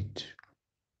his feet.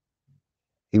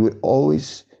 He would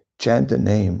always chant the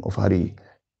name of Hari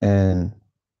and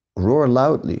roar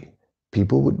loudly.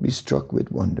 People would be struck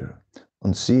with wonder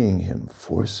on seeing him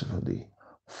forcefully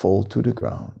fall to the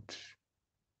ground.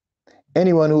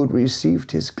 Anyone who had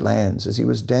received his glance as he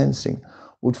was dancing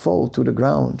would fall to the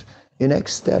ground in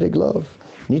ecstatic love.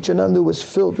 Nityananda was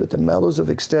filled with the mellows of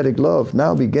ecstatic love.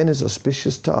 Now began his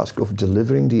auspicious task of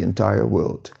delivering the entire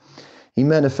world. He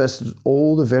manifested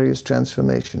all the various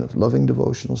transformations of loving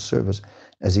devotional service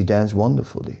as he danced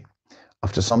wonderfully.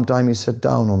 After some time, he sat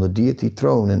down on the deity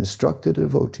throne and instructed the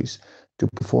devotees to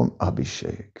perform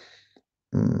Abhishek.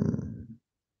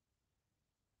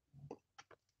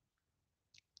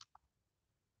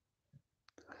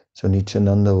 So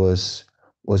Nityananda was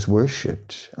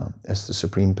worshipped as the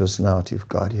Supreme Personality of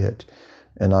Godhead,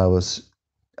 and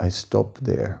I stopped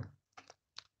there.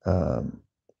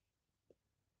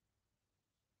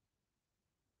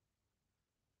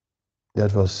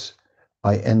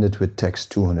 I ended with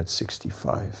text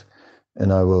 265,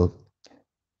 and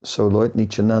so Lord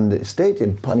Nityananda stayed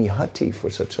in Panihati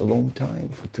for such a long time,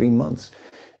 for 3 months,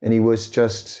 and he was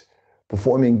just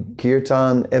performing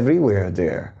kirtan everywhere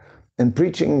there and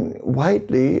preaching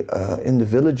widely in the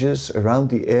villages around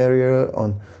the area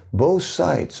on both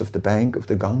sides of the bank of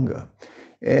the Ganga.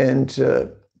 And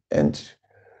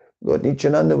Lord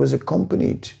Nityananda was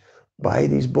accompanied by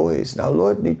these boys. Now,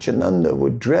 Lord Nityananda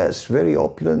would dress very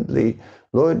opulently.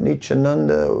 Lord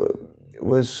Nityananda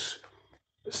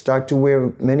start to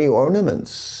wear many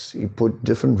ornaments. He put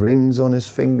different rings on his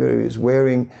finger. He was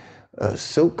wearing a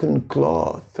silken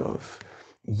cloth of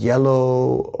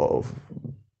yellow, of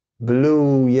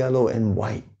blue, yellow, and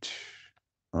white.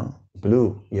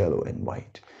 Blue, yellow, and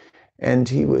white. And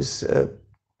he was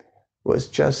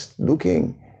just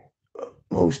looking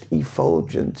most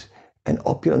effulgent and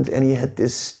opulent, and he had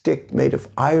this stick made of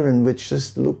iron which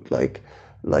just looked like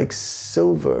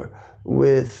silver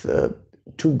with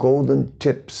 2 golden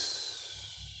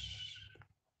tips.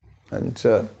 And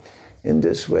in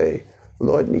this way,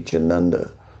 Lord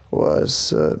Nityananda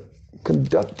was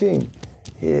conducting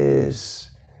his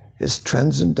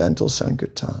transcendental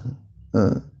Sankirtan.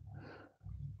 And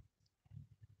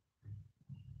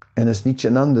as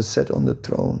Nityananda sat on the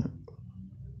throne,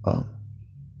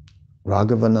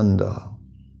 Raghavananda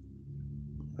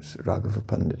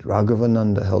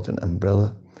held an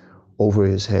umbrella over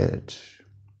his head.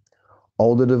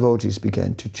 All the devotees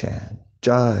began to chant,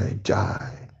 Jai, Jai.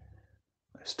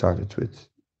 I started with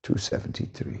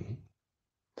 273.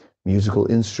 Musical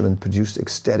instrument produced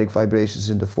ecstatic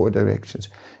vibrations in the 4 directions.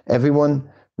 Everyone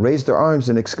raised their arms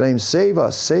and exclaimed, save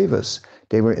us, save us.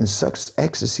 They were in such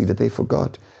ecstasy that they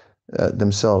forgot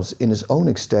themselves in his own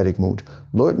ecstatic mood.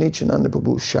 Lord Nityananda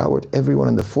Prabhu showered everyone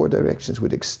in the 4 directions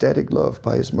with ecstatic love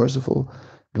by his merciful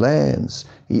glance.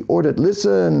 He ordered,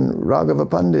 listen, Raghava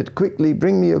Pandit, quickly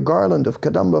bring me a garland of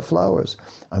Kadamba flowers.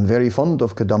 I'm very fond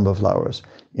of Kadamba flowers.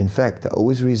 In fact, I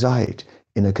always reside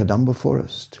in a Kadamba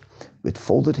forest. With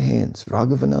folded hands,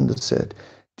 Raghavananda said,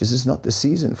 this is not the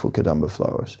season for Kadamba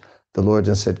flowers. The Lord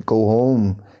then said, go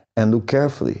home and look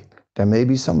carefully. There may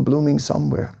be some blooming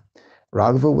somewhere.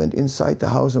 Raghava went inside the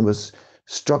house and was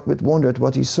struck with wonder at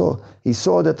what he saw. He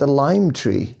saw that the lime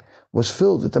tree was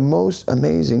filled with the most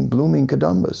amazing blooming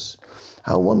kadambas.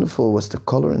 How wonderful was the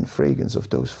color and fragrance of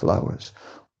those flowers.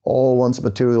 All one's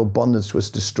material abundance was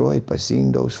destroyed by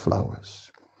seeing those flowers.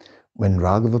 When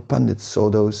Raghava Pandit saw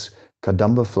those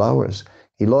kadamba flowers,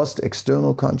 he lost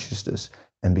external consciousness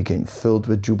and became filled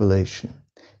with jubilation.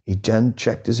 He then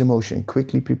checked his emotion and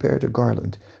quickly prepared a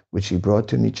garland, which he brought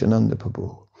to Nityananda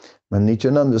Prabhu. When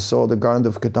Nityananda saw the garland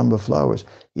of Kadamba flowers,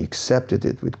 he accepted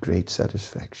it with great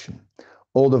satisfaction.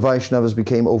 All the Vaishnavas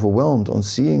became overwhelmed on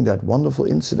seeing that wonderful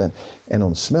incident and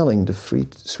on smelling the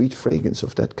sweet fragrance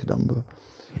of that Kadamba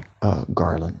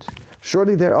garland.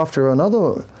 Shortly thereafter,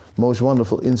 another most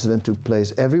wonderful incident took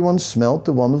place. Everyone smelled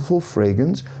the wonderful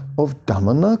fragrance of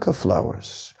Damanaka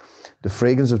flowers. The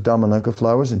fragrance of Damanaka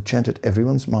flowers enchanted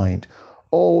everyone's mind.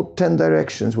 All 10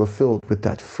 directions were filled with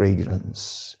that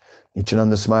fragrance.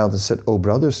 Nityananda smiled and said, oh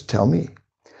brothers, tell me,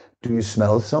 do you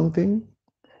smell something?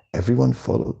 Everyone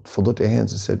folded their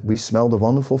hands and said, we smell the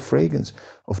wonderful fragrance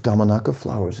of Damanaka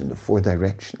flowers in the 4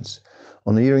 directions.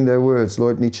 On hearing their words,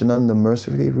 Lord Nityananda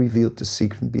mercifully revealed the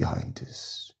secret behind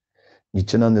this.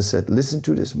 Nityananda said, listen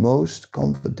to this most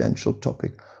confidential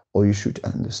topic, or you should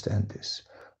understand this.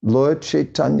 Lord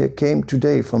Chaitanya came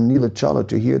today from Nilachala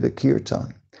to hear the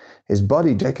kirtan, his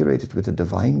body decorated with a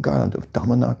divine garland of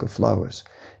Damanaka flowers,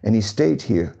 and he stayed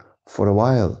here for a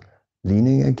while,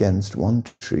 leaning against one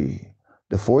tree.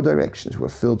 The four directions were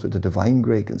filled with the divine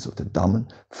fragrance of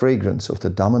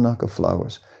the Damanaka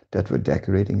flowers that were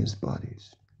decorating his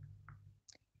bodies.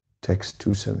 Text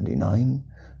 279.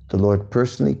 The Lord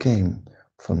personally came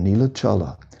from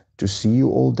Nilachala to see you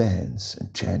all dance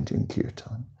and chant in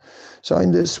kirtan. So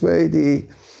in this way, the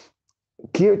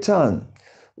kirtan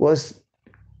was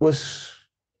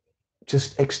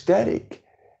just ecstatic.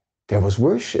 There was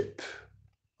worship.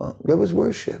 There was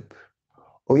worship.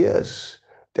 Oh yes,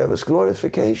 there was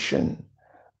glorification.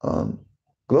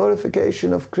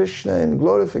 Glorification of Krishna and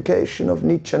glorification of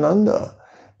Nityananda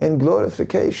and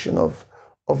glorification of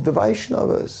the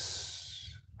Vaishnavas.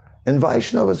 And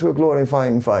Vaishnavas were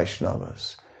glorifying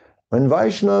Vaishnavas. When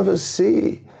Vaishnavas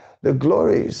see the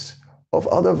glories of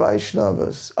other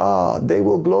Vaishnavas, they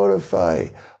will glorify.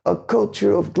 A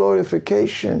culture of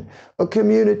glorification, a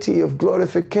community of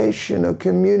glorification, a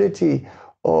community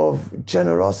of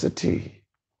generosity,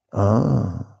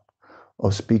 of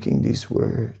speaking these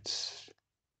words.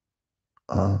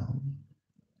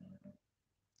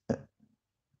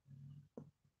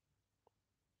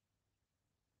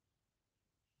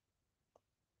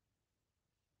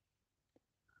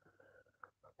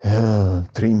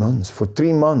 3 months. For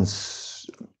 3 months,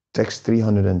 text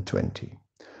 320.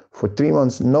 For 3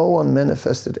 months, no one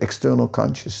manifested external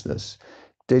consciousness.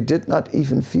 They did not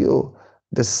even feel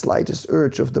the slightest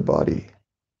urge of the body.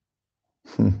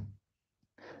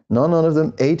 None of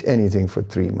them ate anything for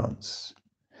 3 months.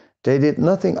 They did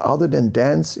nothing other than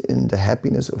dance in the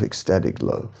happiness of ecstatic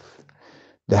love.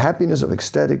 The happiness of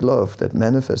ecstatic love that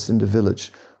manifests in the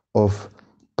village of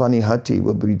Panihati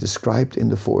will be described in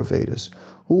the four Vedas.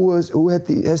 Who has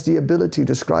the ability to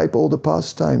describe all the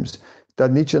pastimes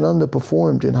that Nityananda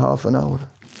performed in half an hour?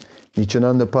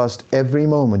 Nityananda passed every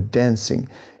moment dancing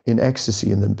in ecstasy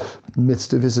in the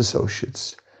midst of his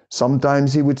associates.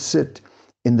 Sometimes he would sit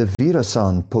in the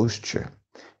Virasan posture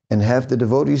and have the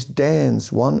devotees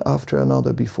dance one after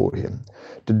another before him.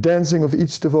 The dancing of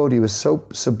each devotee was so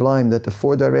sublime that the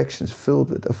four directions filled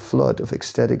with a flood of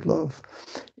ecstatic love.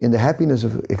 In the happiness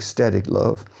of ecstatic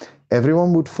love,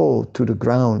 everyone would fall to the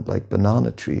ground like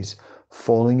banana trees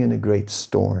falling in a great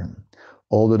storm.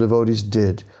 All the devotees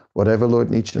did whatever Lord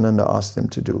Nityananda asked them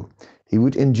to do. He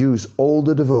would induce all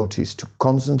the devotees to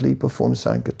constantly perform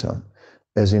Sankirtan,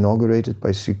 as inaugurated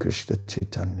by Sri Krishna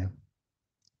Chaitanya.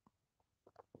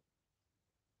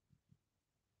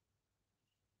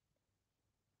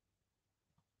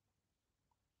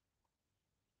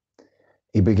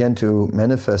 He began to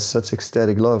manifest such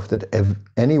ecstatic love that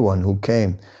anyone who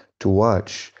came to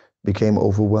watch became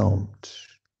overwhelmed.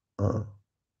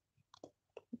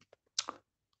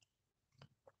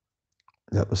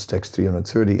 That was text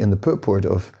 330. In the purport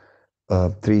of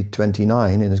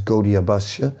 329, in his Gaudiya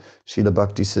Bhashya, Srila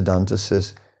Bhakti Siddhanta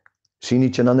says, Sri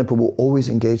Nityananda Prabhu always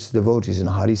engaged the devotees in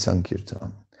Hari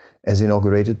Sankirtan, as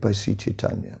inaugurated by Sri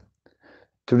Chaitanya.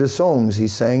 Through the songs he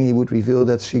sang, he would reveal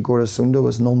that Sri Gaurasundar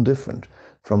was non-different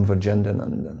from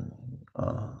Vrajendranandan.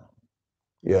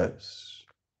 Yes.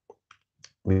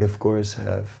 We, of course,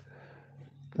 have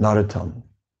Narottam.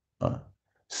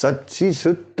 Sachi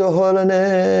Sutta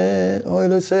Holane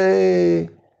Oilase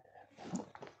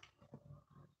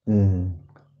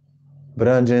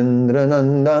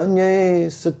Vrajendranandanye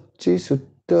Sachi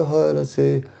Sutta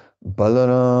Holase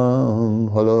Balaram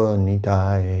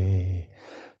Holonitai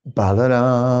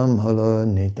Balaram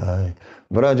Holonitai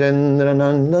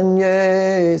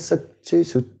Vrajendranandanye Sachi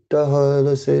Sutta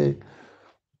Holase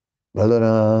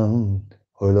Balaram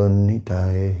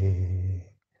Holonitai.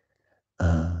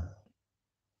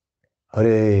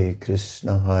 Hare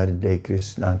Krishna,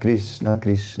 Krishna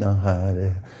Krishna,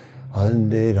 Hare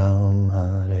Hare Ram,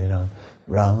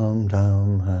 Ram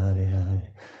Ram, Hare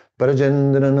Hare.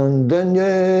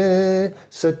 Vrajendranandanye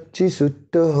Sachi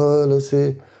Sutta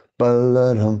Holase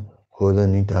Balaram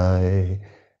Holonitai.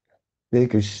 Hare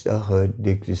Krishna,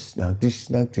 Krishna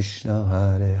Krishna,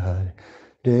 Hare Hare.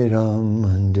 Hare Ram,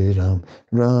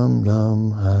 Ram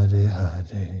Ram, Hare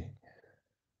Hare.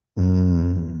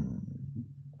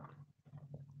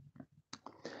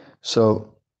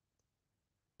 So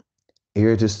here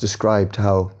it is described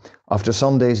how after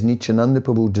some days Nityananda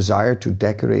Prabhu desired to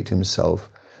decorate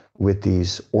himself with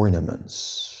these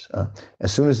ornaments.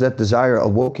 As soon as that desire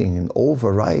awoking, all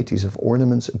varieties of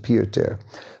ornaments appeared there.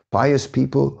 Pious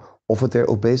people offered their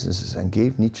obeisances and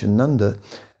gave Nityananda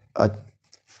a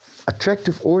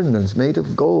Attractive ornaments made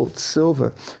of gold,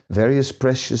 silver, various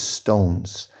precious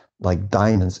stones like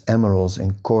diamonds, emeralds,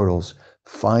 and corals,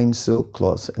 fine silk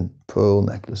cloths, and pearl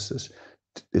necklaces.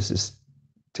 This is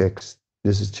text.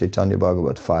 This is Chaitanya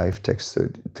Bhagavat 5, text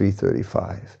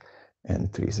 335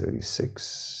 and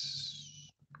 336.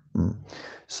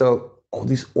 So all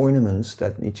these ornaments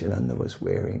that Nityananda was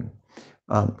wearing.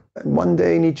 And one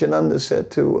day Nityananda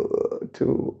said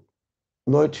to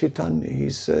Lord Chaitanya, he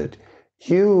said,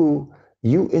 you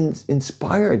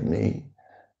inspired me.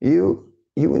 You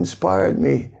inspired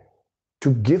me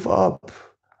to give up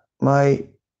my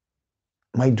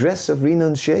dress of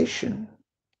renunciation.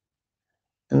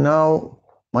 And now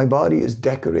my body is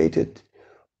decorated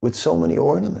with so many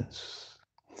ornaments.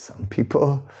 Some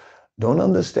people don't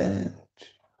understand.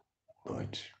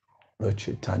 Lord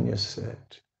Chaitanya said,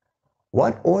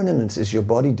 what ornaments is your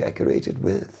body decorated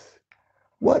with?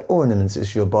 What ornaments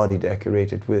is your body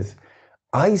decorated with?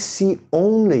 I see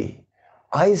only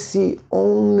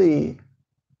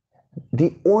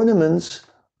the ornaments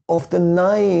of the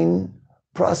 9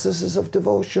 processes of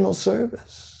devotional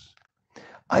service.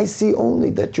 I see only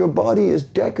that your body is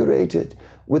decorated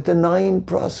with the 9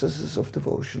 processes of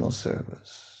devotional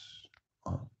service.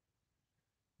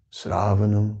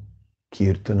 Sravanam,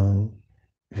 Kirtanam,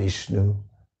 Vishnu,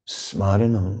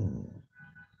 Smaranam,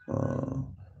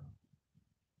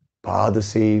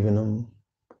 Padasevanam,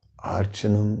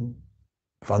 Archanam,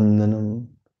 Vandanam,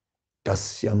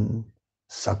 Dasyam,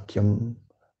 Sakyam,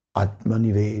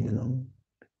 Atmanivedanam,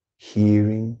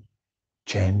 hearing,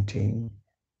 chanting,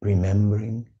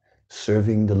 remembering,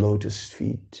 serving the lotus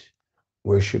feet,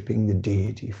 worshipping the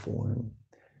deity form,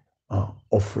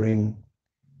 offering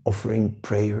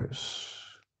prayers,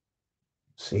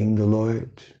 seeing the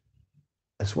Lord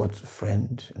as what's a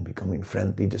friend and becoming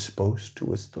friendly disposed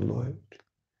towards the Lord.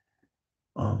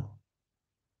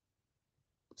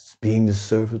 Being the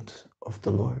servant of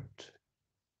the Lord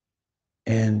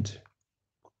and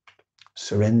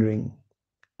surrendering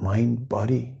mind,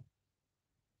 body,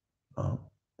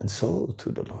 and soul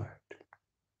to the Lord.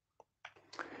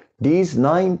 These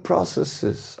 9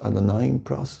 processes are the 9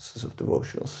 processes of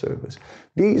devotional service.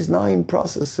 These 9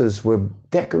 processes were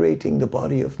decorating the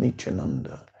body of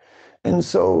Nityananda. And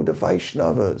so the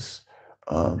Vaishnavas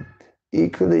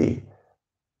equally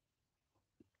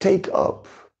take up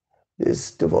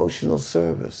this devotional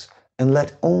service and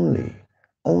let only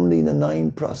the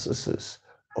 9 processes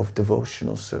of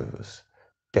devotional service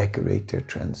decorate their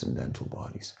transcendental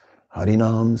bodies.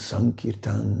 Harinam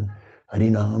Sankirtan,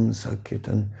 Harinam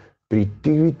Sankirtan,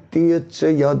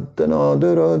 Pritivityatsa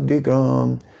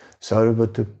Yaddanadaradikram,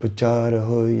 Sarvatupachara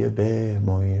Hoyabe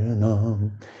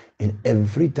Moiranam. In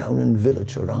every town and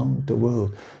village around the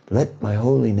world, let my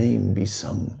holy name be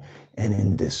sung. And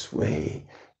in this way,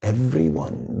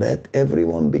 let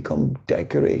everyone become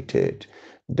decorated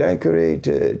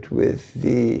with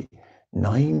the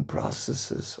 9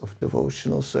 processes of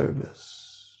devotional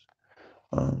service.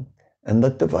 And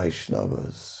let the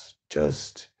Vaishnavas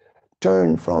just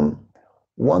turn from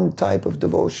one type of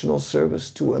devotional service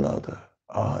to another.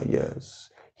 Yes.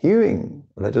 Hearing,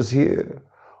 let us hear.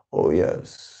 Oh,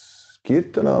 yes.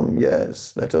 Kirtanam,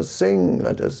 yes. Let us sing,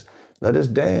 let us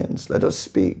dance, let us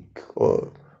speak.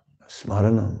 Or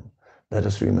Smaranam, let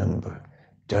us remember.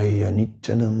 Jaya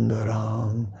Nityananda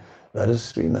Ram. Let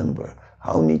us remember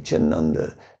how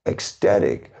Nityananda,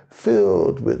 ecstatic,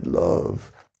 filled with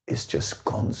love, is just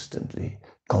constantly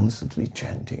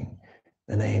chanting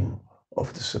the name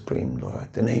of the Supreme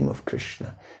Lord, the name of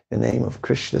Krishna, the name of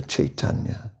Krishna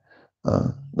Chaitanya.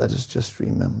 Let us just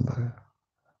remember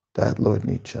that Lord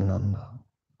Nityananda.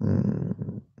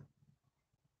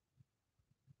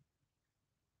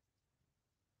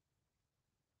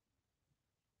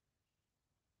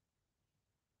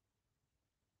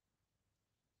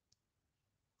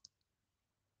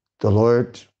 The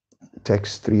Lord,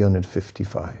 text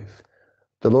 355.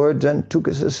 The Lord then took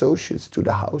his associates to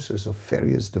the houses of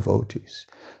various devotees.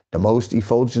 The most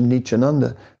effulgent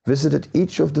Nityananda visited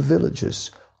each of the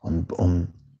villages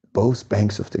on both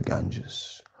banks of the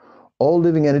Ganges. All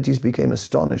living entities became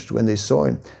astonished when they saw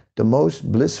him. The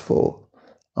most blissful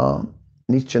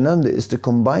Nityananda is the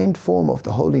combined form of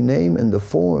the holy name and the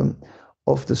form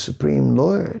of the Supreme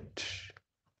Lord.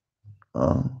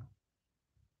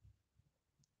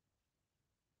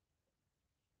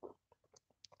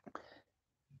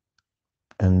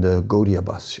 And the Gaudiya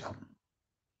Bhashya,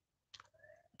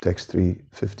 text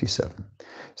 357.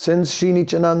 Since Sri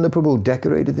Nityananda Prabhu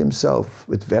decorated himself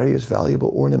with various valuable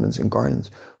ornaments and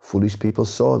garments, foolish people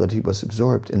saw that he was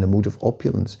absorbed in the mood of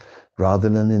opulence rather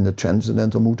than in the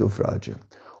transcendental mood of Raja.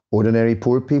 Ordinary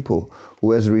poor people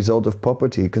who, as a result of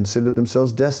poverty, considered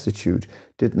themselves destitute,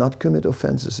 did not commit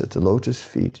offenses at the lotus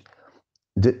feet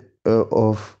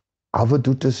of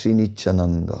Avaduta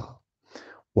Sinichananda,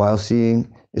 while seeing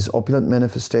his opulent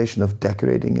manifestation of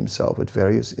decorating himself with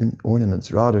various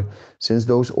ornaments. Rather, since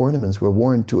those ornaments were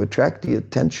worn to attract the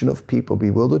attention of people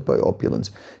bewildered by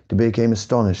opulence, they became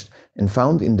astonished and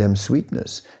found in them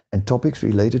sweetness and topics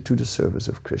related to the service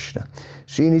of Krishna.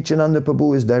 Sri Nityananda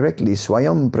Prabhu is directly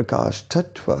Swayam Prakash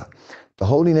Tattva, the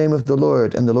holy name of the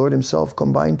Lord and the Lord himself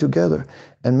combined together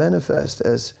and manifest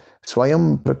as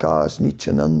Swayam Prakash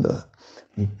Nityananda.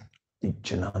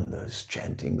 Nityananda is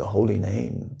chanting the holy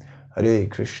name. Hare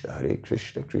Krishna,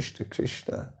 Krishna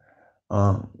Krishna.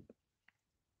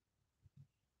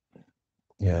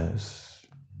 Yes.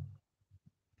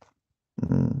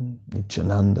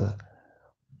 Nityananda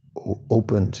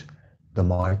opened the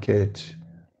market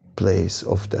place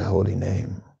of the holy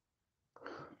name.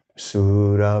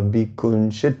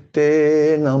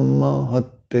 Surabhikunshite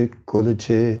namahatte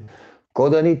kodache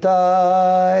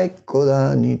kodanitai.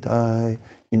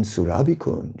 In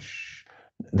Surabhikunj,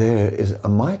 there is a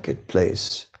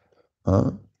marketplace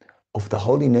of the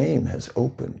holy name has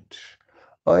opened.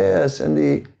 Oh yes, and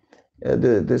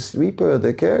the sweeper,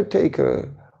 the caretaker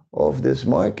of this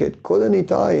market,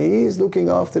 Kodanitai, he is looking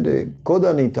after the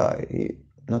Kodanitai,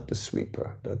 not the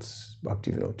sweeper, that's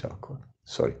Bhaktivinoda Thakur.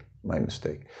 Sorry, my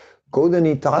mistake.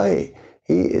 Kodanitai,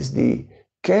 he is the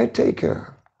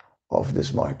caretaker of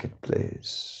this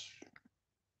marketplace.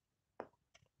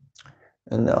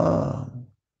 And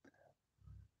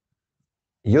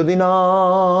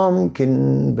Yodinam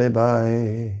kin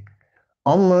bebai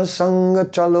Amma sanga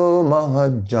chalo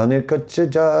mahajane kache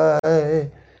jai.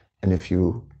 And if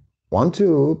you want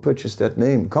to purchase that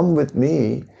name, come with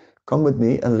me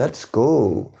and let's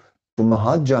go to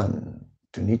Mahajan,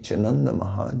 to Nityananda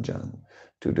Mahajan,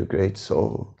 to the great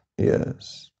soul.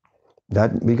 Yes.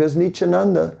 That because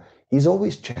Nityananda, he's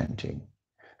always chanting.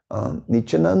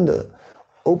 Nityananda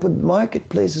opened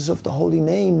marketplaces of the holy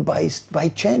name by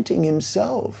chanting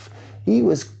himself. He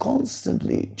was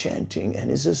constantly chanting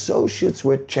and his associates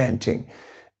were chanting.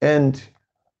 And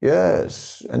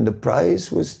yes, and the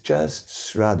price was just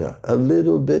Shraddha, a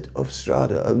little bit of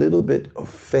Shraddha, a little bit of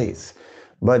faith.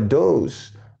 But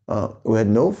those who had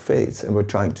no faith and were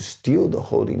trying to steal the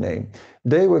holy name,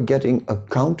 they were getting a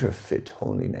counterfeit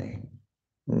holy name.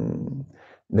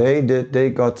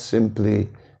 They got simply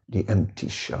the empty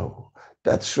show.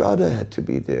 That Shraddha had to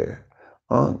be there.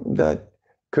 That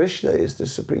Krishna is the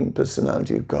Supreme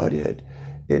Personality of Godhead.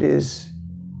 It is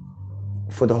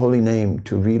for the holy name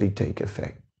to really take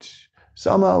effect.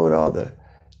 Somehow or other,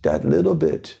 that little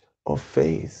bit of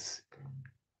faith,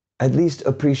 at least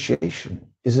appreciation,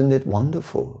 isn't it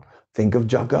wonderful? Think of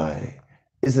Jagai.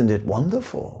 Isn't it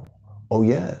wonderful? Oh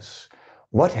yes.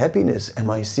 What happiness am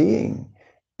I seeing?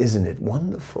 Isn't it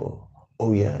wonderful?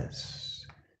 Oh yes.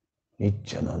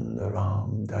 Nityananda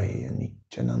Ram Daya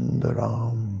Nityananda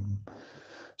Ram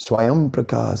Swayam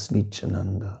Prakash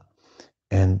Nityananda.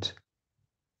 And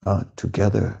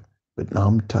together with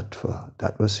Nam Tattva,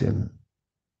 that was him.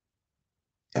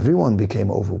 Everyone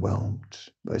became overwhelmed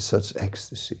by such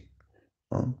ecstasy.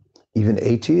 Even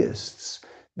atheists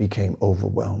became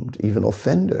overwhelmed. Even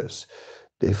offenders,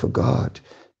 they forgot.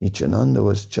 Nityananda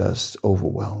was just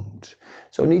overwhelmed.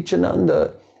 So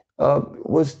Nityananda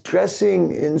was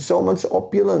dressing in so much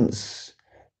opulence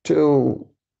to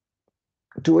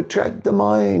attract the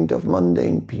mind of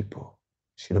mundane people.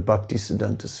 Srila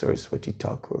Bhaktisiddhanta Saraswati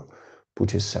Thakur put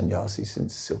his sannyasis in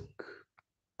silk,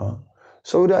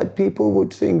 so that people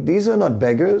would think, these are not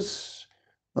beggars.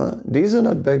 These are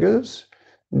not beggars.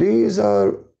 These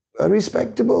are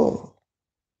respectable.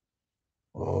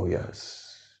 Oh yes.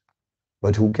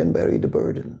 But who can bear the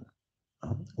burden?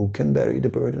 Who can bear the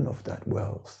burden of that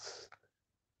wealth?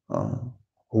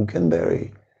 Who can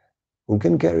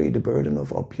carry the burden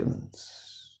of opulence?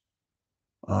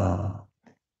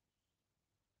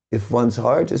 If one's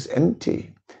heart is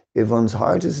empty, if one's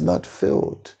heart is not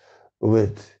filled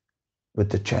with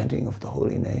the chanting of the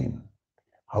holy name,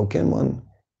 how can one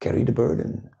carry the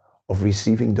burden of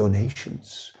receiving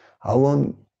donations? How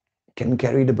one can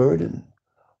carry the burden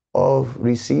of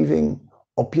receiving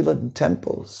opulent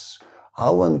temples?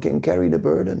 How one can carry the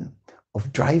burden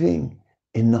of driving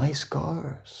in nice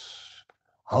cars?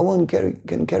 How one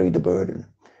can carry the burden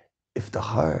if the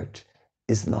heart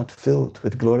is not filled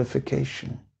with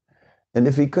glorification? And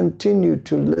if we continue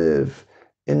to live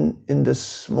in the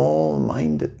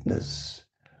small-mindedness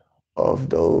of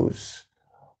those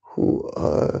who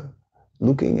are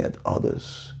looking at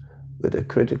others with a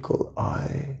critical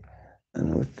eye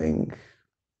and who think,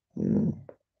 who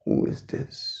who is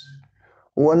this?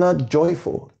 Who are not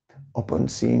joyful upon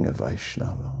seeing a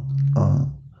Vaishnava.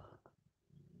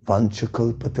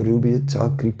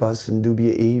 Vanchakalpatarubhya kripa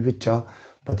sindubhya evacha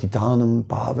patitanam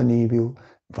pavanebhyo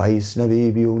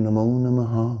Vaisnavebhyo namo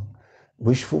namaha.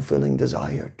 Wish-fulfilling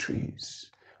desire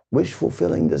trees.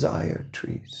 Wish-fulfilling desire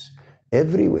trees.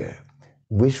 Everywhere.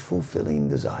 Wish-fulfilling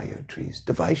desire trees.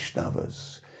 The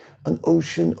Vaishnavas. An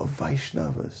ocean of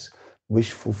Vaishnavas.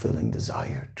 Wish-fulfilling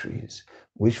desire trees.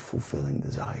 Wish-fulfilling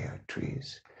desire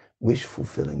trees.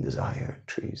 Wish-fulfilling desire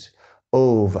trees.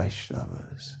 Oh,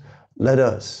 Vaishnavas, let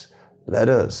us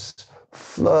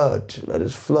flood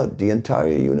the entire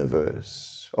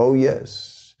universe. Oh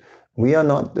yes, we are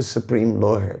not the Supreme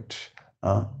Lord.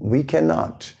 We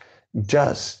cannot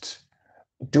just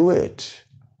do it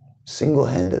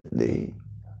single-handedly.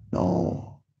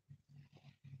 No.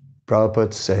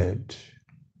 Prabhupada said,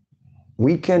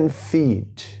 we can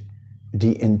feed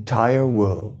the entire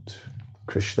world.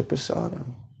 Krishna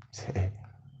Prasadam. Say,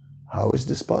 how is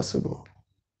this possible?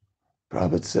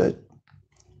 Prabhupada said,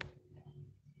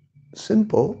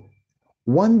 simple.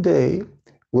 One day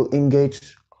we'll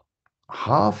engage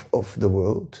half of the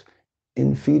world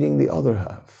in feeding the other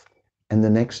half. And the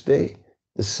next day,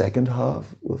 the second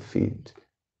half will feed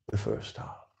the first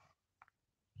half.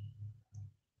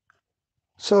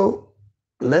 So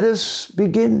let us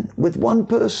begin with one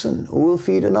person who will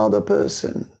feed another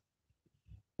person.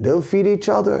 They'll feed each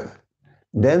other.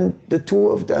 Then the two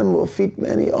of them will feed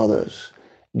many others.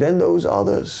 Then those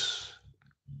others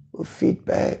will feed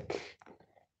back.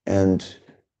 And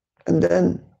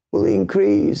then we'll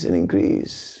increase and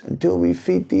increase until we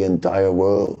feed the entire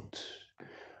world.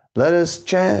 Let us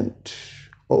chant.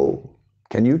 Oh,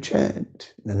 can you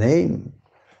chant the name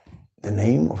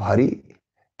of Hari?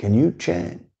 Can you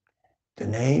chant the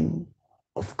name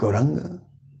of Gauranga?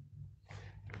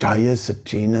 Jaya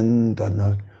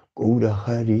Satchinandana Gaura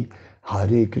Hari,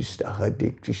 Hare Krishna,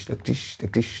 Krishna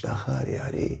Krishna, Hare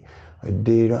Hare,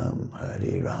 Hare Ram,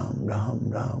 Ram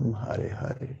Ram, Hare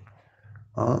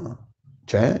Hare.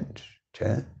 Chant.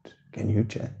 Can you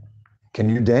chant? Can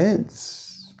you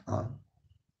dance?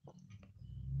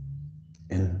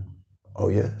 Oh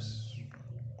yes.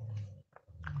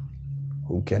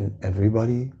 Who can?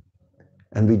 Everybody.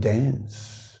 And we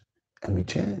dance and we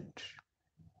chant.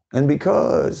 And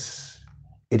because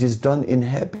it is done in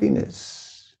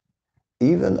happiness,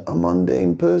 even a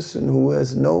mundane person who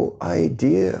has no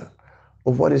idea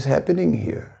of what is happening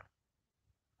here,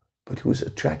 but who's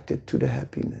attracted to the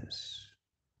happiness.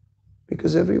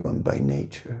 Because everyone by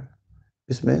nature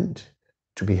is meant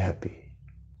to be happy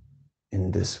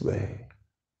in this way.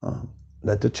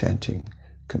 Let the chanting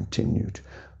continue.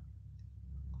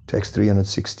 Text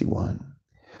 361.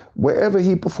 Wherever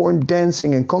he performed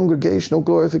dancing and congregational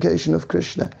glorification of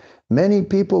Krishna, many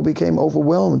people became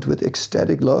overwhelmed with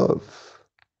ecstatic love.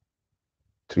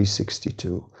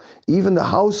 362. Even the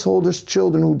householders'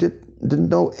 children who didn't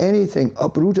know anything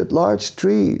uprooted large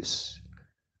trees.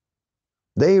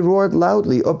 They roared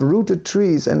loudly, uprooted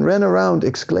trees, and ran around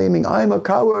exclaiming, "I'm a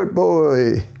coward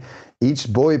boy."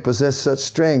 Each boy possessed such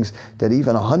strength that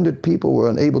even 100 people were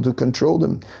unable to control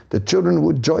them. The children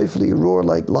would joyfully roar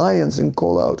like lions and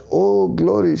call out, "Oh,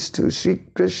 glories to Sri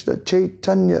Krishna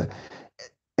Chaitanya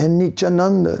and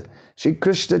Nityananda. Sri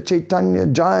Krishna Chaitanya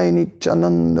Jai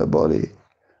Nityananda Boli.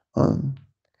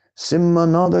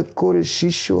 Simmanada Kore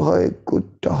Shishu Hai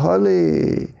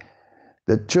Kuttahale."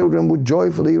 The children would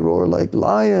joyfully roar like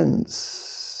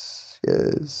lions.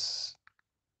 Yes.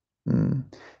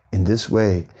 In this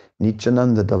way,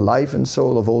 Nityananda, the life and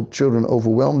soul of all children,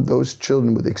 overwhelmed those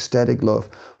children with ecstatic love.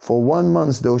 For 1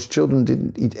 month, those children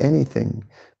didn't eat anything.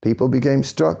 People became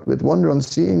struck with wonder on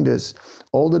seeing this.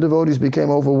 All the devotees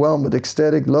became overwhelmed with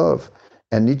ecstatic love,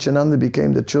 and Nityananda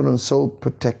became the children's sole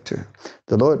protector.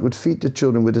 The Lord would feed the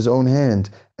children with his own hand,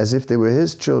 as if they were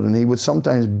his children. He would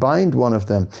sometimes bind one of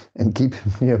them and keep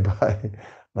him nearby,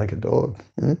 like a dog.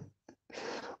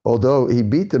 Although he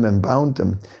beat them and bound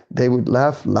them, they would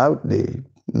laugh loudly.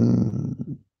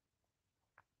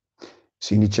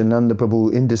 Sri Nityananda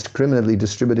Prabhu indiscriminately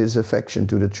distributed his affection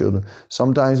to the children.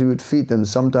 Sometimes he would feed them,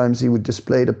 sometimes he would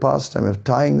display the pastime of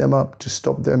tying them up to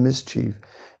stop their mischief.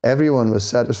 Everyone was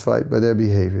satisfied by their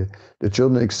behavior. The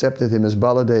children accepted him as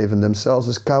Baladev and themselves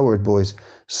as coward boys,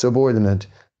 subordinate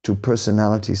to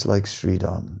personalities like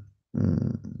Sridham.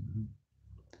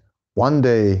 One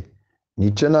day,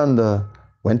 Nityananda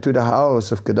went to the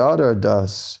house of Gadadhar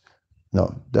Das.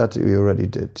 No, that we already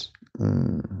did.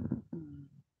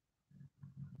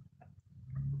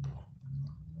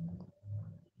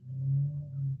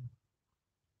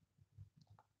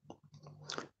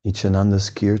 Nityananda's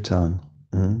Kirtan.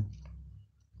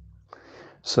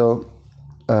 So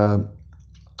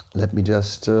let me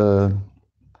just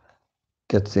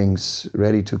get things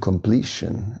ready to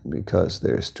completion because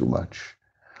there's too much.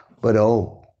 But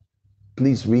oh,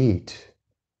 please read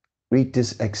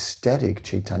this ecstatic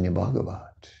Chaitanya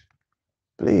Bhagavat.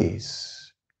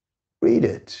 Please read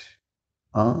it.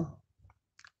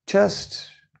 Just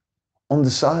on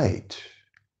the side.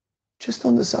 Just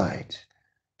on the side.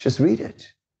 Just read it.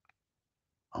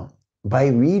 By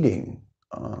reading,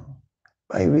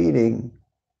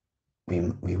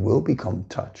 we will become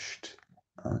touched.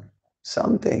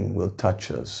 Something will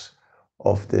touch us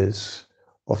of this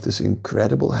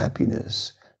incredible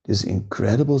happiness, these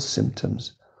incredible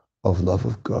symptoms of love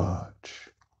of God.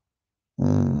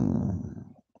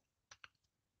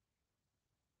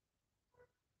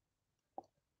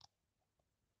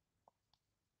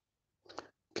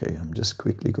 Okay, I'm just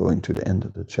quickly going to the end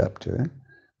of the chapter.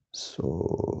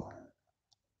 So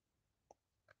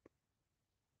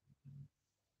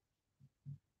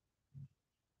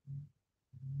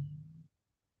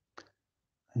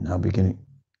now beginning.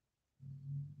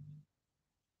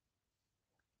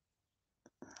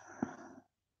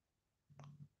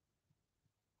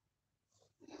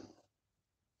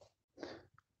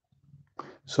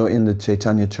 So in the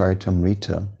Chaitanya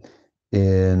Charitamrita,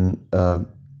 in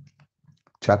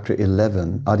chapter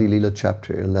 11, Adi Lila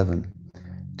chapter 11,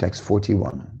 text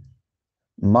 41,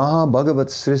 Maha Bhagavat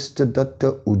Srista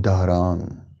Datta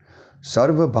Udaran,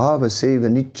 Sarva Bhava Seva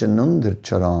Nityanandar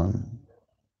Charan.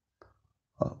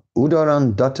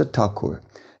 Udaran Datta Thakur,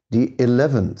 the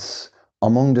 11th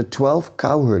among the 12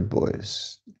 cowherd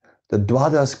boys, the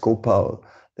Dwadas Gopal,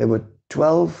 there were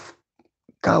 12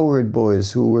 cowherd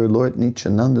boys who were Lord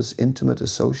Nityananda's intimate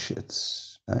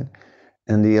associates, right?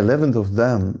 And the 11th of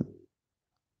them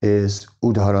is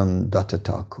Udaran Datta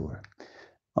Thakur.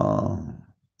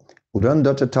 Udaran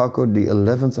Datta Thakur, the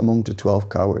 11th among the 12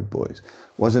 cowherd boys,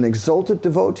 was an exalted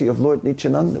devotee of Lord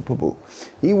Nityananda Prabhu.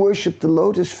 He worshipped the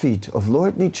lotus feet of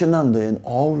Lord Nityananda in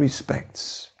all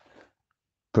respects.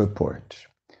 Purport.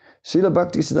 Srila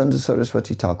Bhaktisiddhanta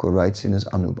Saraswati Thakur writes in his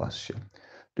Anubhashya,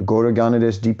 the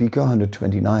Gauraganides Deepika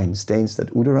 129 states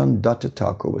that Udaran Datta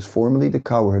Thakur was formerly the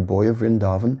cowherd boy of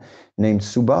Vrindavan named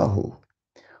Subahu.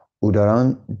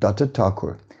 Udaran Datta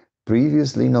Thakur,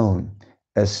 previously known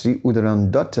as Sri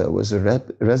Udaran Datta, was a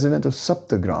resident of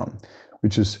Saptagram,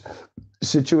 which is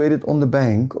situated on the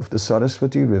bank of the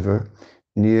Saraswati River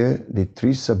near the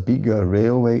Trisabiga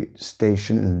railway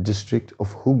station in the district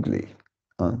of Hooghly.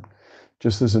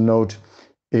 Just as a note,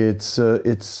 it's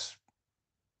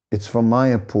from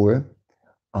Mayapur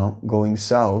going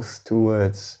south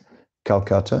towards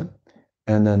Calcutta,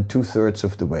 and then 2/3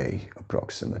 of the way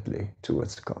approximately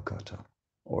towards Calcutta,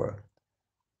 or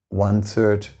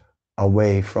 1/3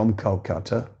 away from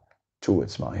Calcutta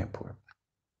towards Mayapur.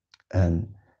 And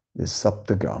this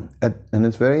Saptagram, and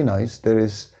it's very nice. There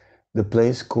is the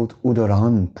place called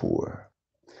Udaranpur.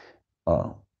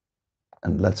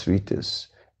 And let's read this.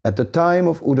 At the time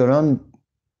of Udaran,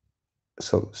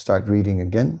 so start reading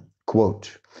again,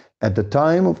 quote, at the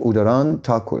time of Udaran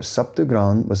Thakur,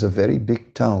 Saptagram was a very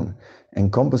big town,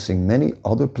 encompassing many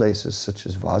other places such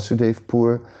as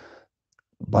Vasudevpur,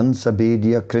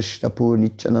 Bansabedia, Krishnapur,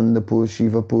 Nityanandapur,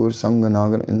 Shivapur,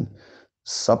 Sanganagar, and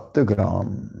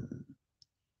Saptagram.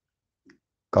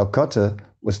 Calcutta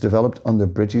was developed under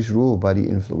British rule by the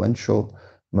influential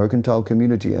mercantile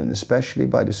community, and especially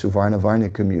by the Suvarnavarna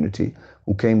community,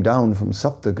 who came down from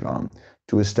Saptagram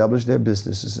to establish their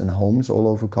businesses and homes all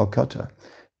over Calcutta.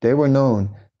 They were known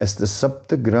as the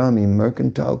Saptagrami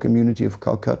mercantile community of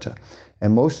Calcutta,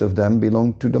 and most of them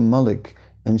belonged to the Malik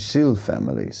and Shil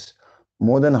families.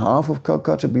 More than half of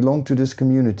Calcutta belonged to this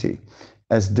community,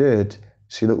 as did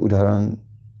Srila Udaran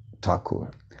Thakur.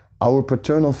 Our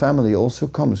paternal family also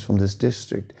comes from this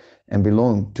district and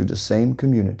belong to the same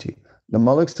community. The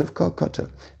Maliks of Calcutta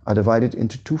are divided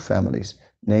into two families,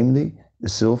 namely the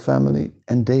Sil family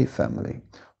and Dey family.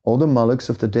 All the Maliks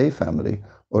of the Dey family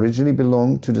originally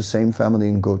belonged to the same family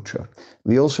in Gotra.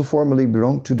 We also formerly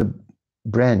belonged to the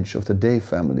branch of the Dey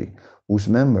family, whose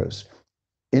members,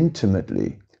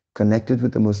 intimately connected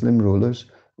with the Muslim rulers,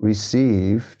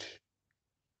 received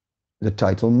the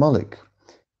title Malik.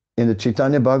 In the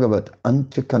Chaitanya Bhagavat,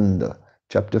 Antyakanda,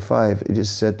 chapter 5, it is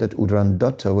said that Udaran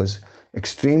Datta was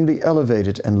extremely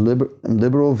elevated and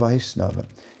liberal Vaishnava.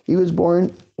 He was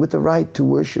born with the right to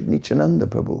worship Nityananda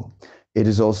Prabhu. It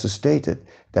is also stated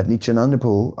that Nityananda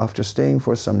Prabhu, after staying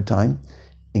for some time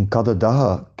in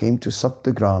Kadadaha, came to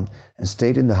Saptagram and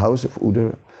stayed in the house of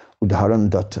Udaran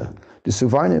Datta. The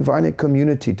Suvarna Varnik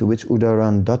community to which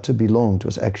Udaran Datta belonged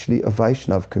was actually a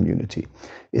Vaishnav community.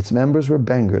 Its members were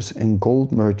bangers and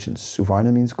gold merchants.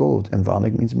 Suvarna means gold and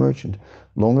Varnik means merchant.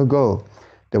 Long ago,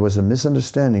 there was a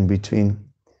misunderstanding between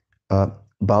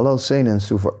Balal Sena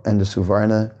and the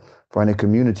Suvarna Varnik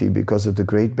community because of the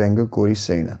great banger Gauri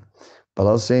Sena.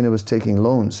 Balal Sena was taking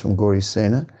loans from Gauri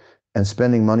Sena and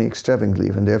spending money extravagantly,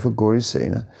 and therefore Gauri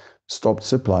Sena stopped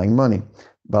supplying money.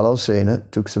 Balal Sena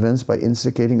took offense by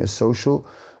instigating a social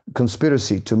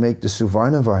conspiracy to make the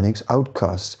Suvarna Varniks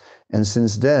outcasts, and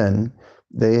since then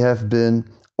they have been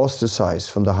ostracized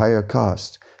from the higher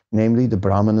caste, namely the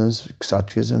Brahmanas,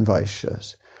 Kshatriyas, and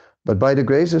Vaishyas. But by the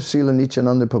grace of Srila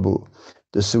Nityananda Prabhu,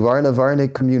 the Suvarna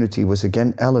Varnik community was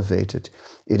again elevated.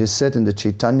 It is said in the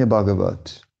Chaitanya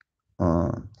Bhagavat,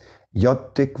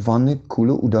 Yattik Varnik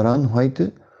Kula Udaran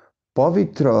Haite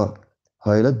Pavitra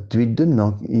Haila Dvidya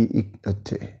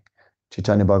Nakite.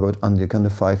 Chaitanya Bhagavat Andhya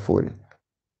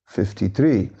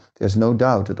 5:53. There's no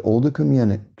doubt that all the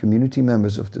community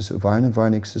members of the Suvarna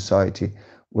Varnik society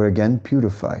were again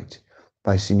purified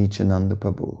by Nityananda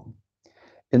Prabhu.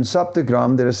 In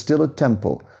Saptagram, there is still a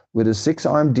temple with a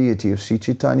six-armed deity of Sri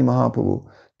Chaitanya Mahaprabhu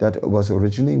that was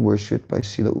originally worshipped by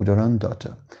Srila Udaran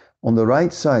Datta. On the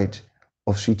right side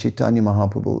of Sri Chaitanya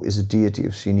Mahaprabhu is a deity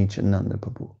of Sri Nityananda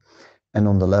Prabhu, and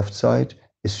on the left side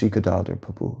is Sri Gadadhar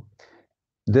Prabhu.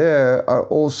 There are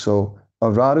also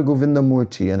a Radha Govinda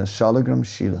Murti and a Shalagram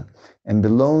Shila, and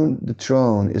below the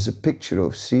throne is a picture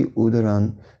of Sri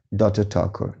Udaran Datta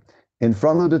Thakur. In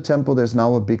front of the temple there's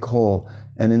now a big hall,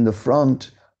 and in the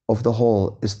front of the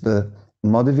hall is the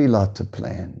Madhavilata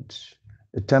plant.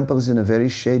 The temple is in a very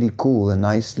shady, cool, and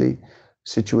nicely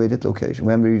situated location.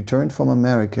 When we returned from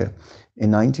America in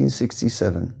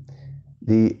 1967,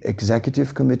 the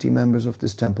executive committee members of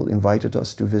this temple invited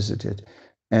us to visit it,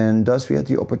 and thus we had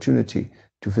the opportunity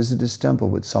to visit this temple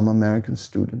with some American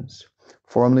students.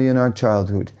 Formerly in our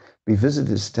childhood, we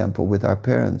visited this temple with our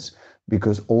parents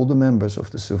because all the members of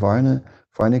the Suvarna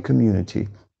Varnik community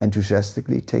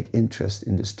enthusiastically take interest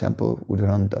in this temple of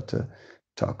Udaran Datta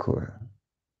Thakur.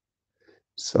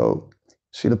 So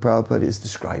Srila Prabhupada is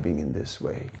describing in this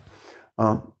way.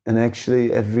 And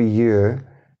actually every year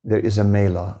there is a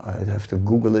mela. I'd have to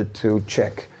Google it to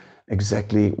check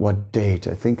exactly what date.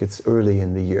 I think it's early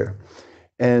in the year.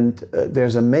 And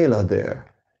there's a mela there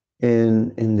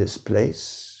in this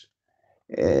place,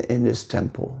 in this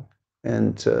temple.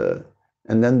 And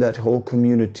then that whole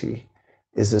community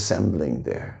is assembling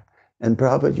there. And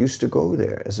Prabhupada used to go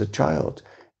there as a child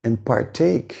and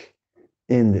partake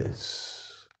in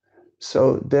this.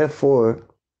 So therefore,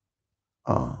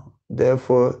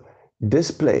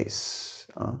 this place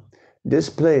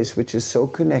which is so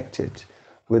connected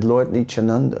with Lord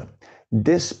Nityananda,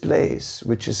 this place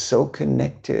which is so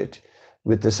connected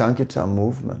with the Sankirtan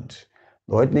movement,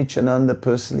 Lord Nityananda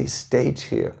personally stayed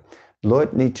here.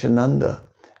 Lord Nityananda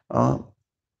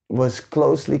was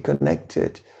closely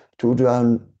connected to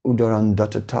Udaran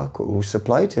Datta Thakur, who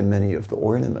supplied him many of the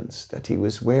ornaments that he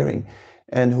was wearing,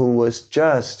 and who was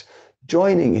just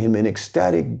joining him in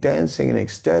ecstatic dancing and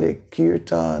ecstatic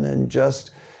kirtan, and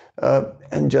just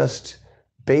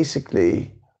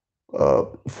basically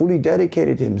fully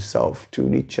dedicated himself to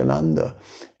Nityananda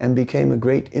and became a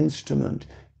great instrument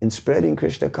in spreading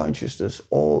Krishna consciousness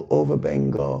all over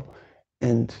Bengal.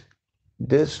 And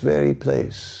this very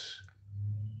place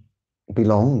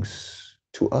belongs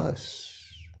to us.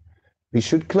 We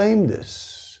should claim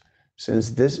this,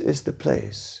 since this is the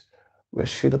place where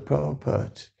Srila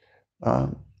Prabhupada,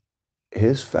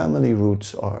 his family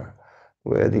roots are,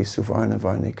 where the Suvarna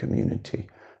Varnik community.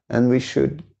 And we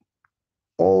should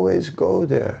always go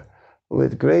there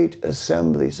with great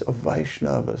assemblies of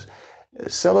Vaishnavas,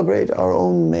 celebrate our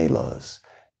own melas,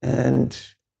 and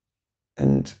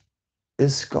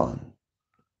ISKCON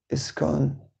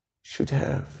should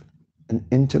have an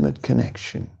intimate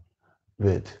connection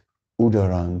with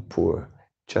Udaranpur,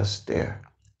 just there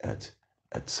at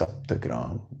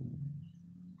Saptagram.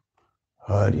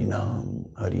 Harinam,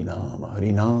 Harinam,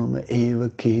 Harinam eva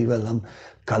kevalam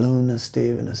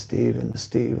kalunasteva nasteva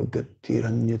nasteva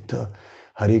gatiranyata.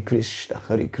 Hare Krishna,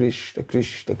 Krishna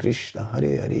Krishna,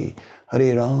 Hare Hare,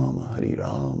 Hare Rama,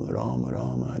 Rama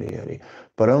Rama, Hare Hare.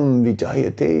 Param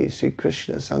Vijayate Sri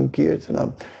Krishna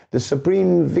Sankirtanam. The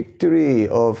supreme victory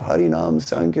of Harinam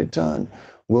Sankirtan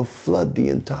will flood the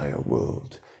entire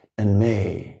world, and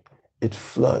may it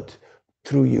flood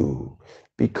through you,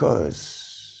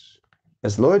 because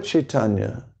as Lord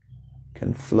Chaitanya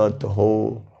can flood the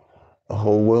whole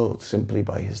world simply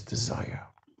by his desire.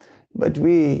 But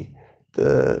we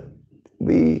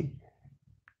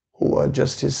who are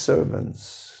just his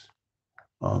servants,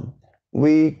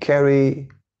 we carry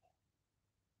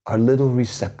our little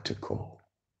receptacle.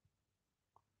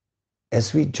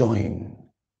 As we join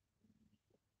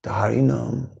the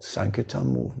Harinam Sankirtan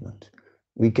movement,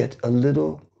 we get a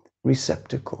little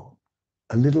receptacle,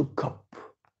 a little cup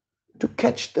to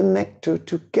catch the nectar,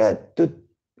 to get to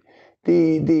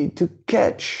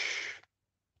catch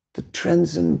the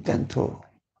transcendental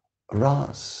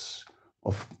ras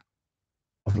of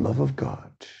love of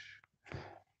God.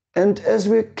 And as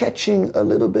we're catching a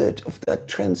little bit of that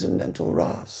transcendental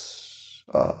ras,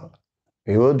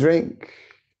 we will drink.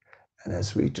 And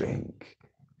as we drink,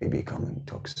 we become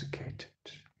intoxicated,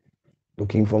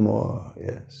 looking for more,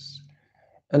 yes.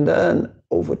 And then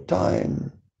over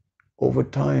time,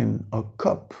 our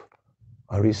cup,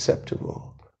 our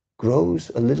receptacle, grows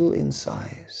a little in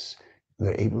size.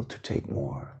 We're able to take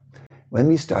more. When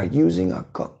we start using our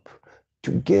cup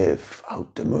to give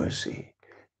out the mercy,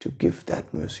 to give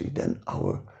that mercy, then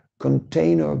our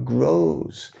container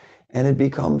grows and it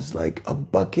becomes like a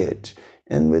bucket.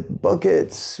 And with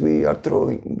buckets, we are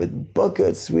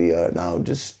now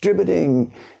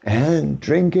distributing and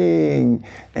drinking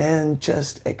and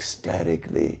just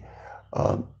ecstatically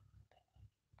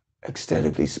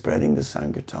spreading the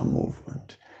Sankirtan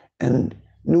movement. And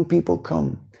new people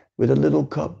come with a little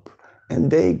cup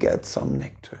and they get some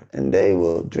nectar and they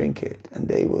will drink it and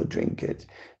they will drink it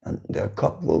and their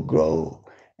cup will grow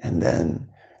and then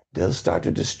they'll start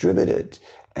to distribute it.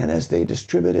 And as they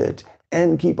distribute it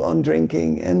and keep on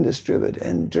drinking and distribute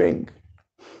and drink,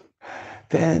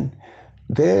 then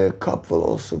their cup will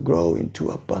also grow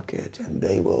into a bucket and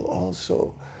they will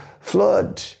also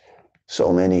flood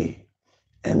so many.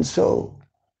 And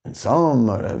some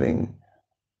are having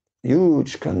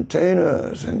huge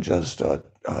containers and just are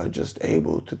just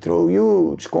able to throw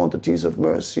huge quantities of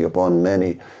mercy upon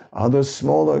many other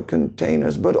smaller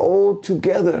containers. But all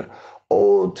together,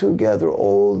 all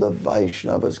the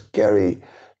Vaishnavas carry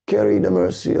the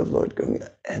mercy of Lord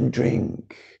Ganga and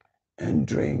drink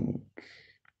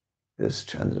this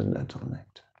transcendental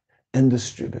nectar and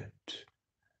distribute.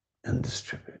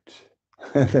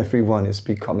 And everyone is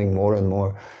becoming more and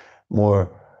more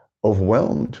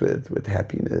overwhelmed with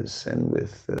happiness and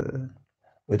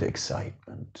with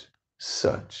excitement.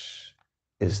 Such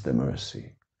is the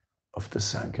mercy of the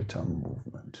Sankirtan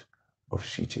movement of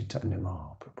Sri Chaitanya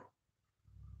Mahaprabhu.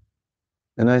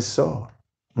 And I saw,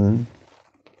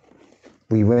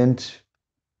 we went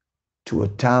to a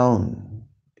town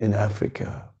in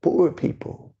Africa, poor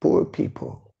people.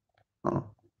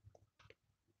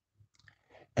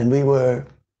 And we were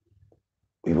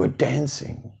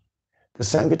dancing. The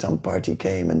Sankirtan party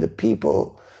came and the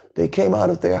people, they came out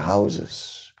of their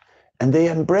houses and they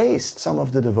embraced some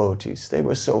of the devotees. They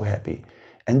were so happy.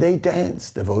 And they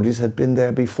danced. Devotees had been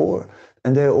there before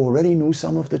and they already knew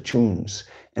some of the tunes.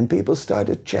 And people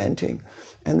started chanting.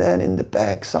 And then in the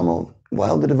back,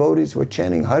 while the devotees were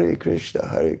chanting Hare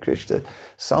Krishna,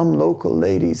 some local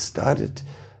ladies started,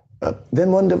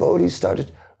 then one devotee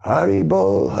started, Hari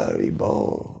Bol, Hari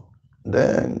Bol.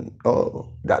 Then,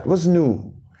 that was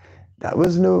new.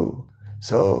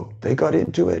 So they got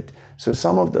into it. So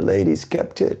some of the ladies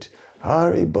kept it,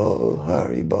 Hari Bol,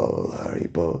 Hari Bol, Hari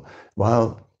Bol,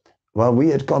 while we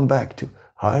had come back to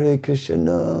Hare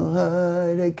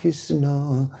Krishna,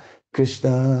 Krishna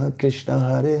Krishna,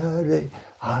 Hare Hare,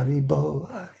 Hari Bol,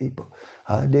 Hari Bol,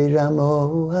 Hare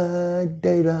Ramo,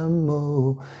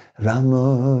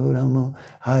 Ramo Ramo,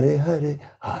 Hare Hare,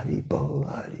 Hari Bol,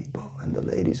 Hari Bol. And the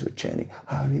ladies were chanting,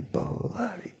 Hari Bol,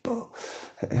 Hari Bol.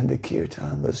 And the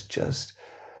kirtan was just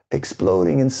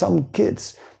exploding. And some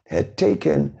kids had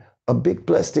taken a big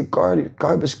plastic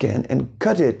garbage can and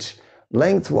cut it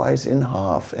lengthwise in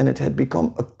half. And it had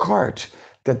become a cart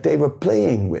that they were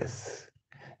playing with.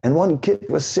 And one kid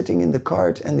was sitting in the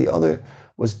cart and the other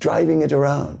was driving it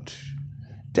around.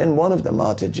 Then one of the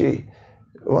Matajis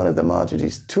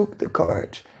took the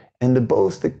cart and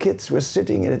both the kids were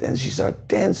sitting in it and she started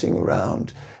dancing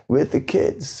around with the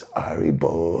kids. Hari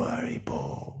Bol, Hari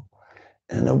Bol.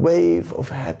 And a wave of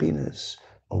happiness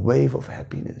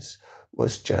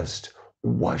was just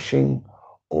washing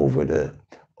over the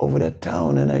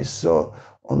town. And I saw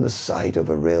on the side of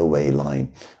a railway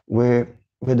line where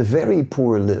the very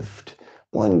poor lived,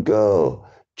 one girl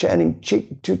chanting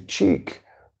cheek to cheek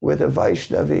with a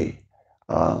Vaishnavi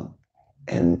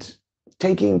and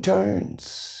taking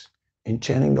turns in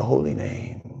chanting the holy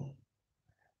name.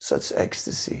 Such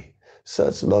ecstasy,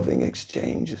 such loving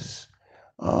exchanges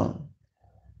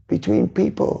between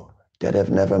people that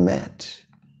have never met.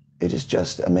 It is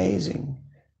just amazing,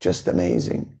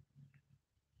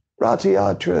 Rath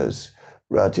Yatras,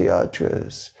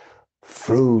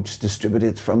 fruits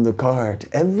distributed from the cart.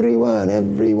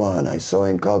 Everyone. I saw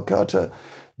in Calcutta,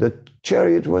 the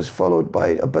chariot was followed by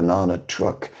a banana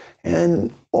truck,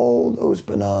 and all those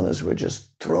bananas were just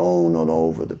thrown all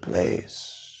over the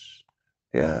place.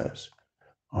 Yes.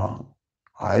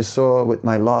 I saw with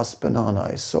my last banana,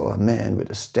 I saw a man with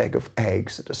a stack of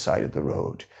eggs at the side of the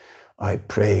road. I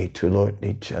prayed to Lord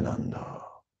Nityananda.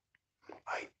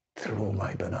 I threw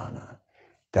my banana.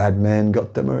 That man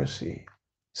got the mercy,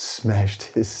 smashed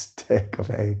his stack of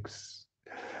eggs.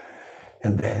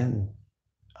 And then,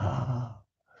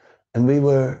 and we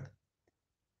were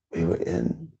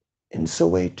in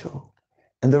Soweto,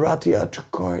 and the Rath Yatra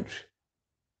cart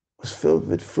was filled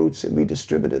with fruits, and we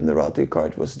distributed, and the Rath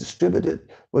cart was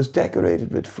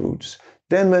decorated with fruits.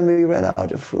 Then when we ran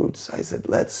out of fruits, I said,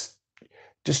 let's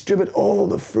distribute all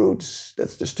the fruits.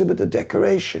 Let's distribute the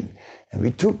decoration. And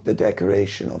we took the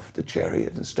decoration of the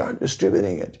chariot and started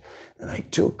distributing it. And I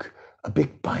took a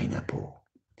big pineapple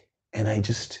and I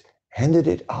just handed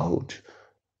it out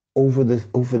over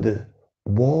the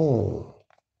wall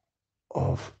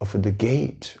of the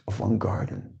gate of one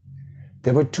garden.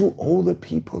 There were two older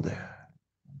people there,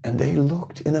 and they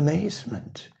looked in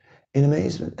amazement, and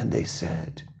they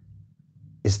said,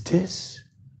 is this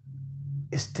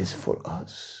for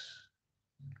us?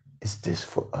 Is this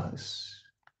for us?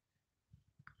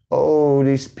 Oh,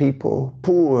 these people,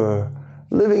 poor,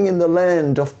 living in the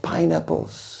land of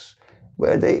pineapples,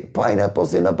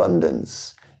 pineapples in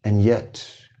abundance, and yet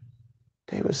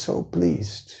they were so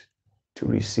pleased to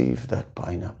receive that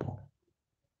pineapple.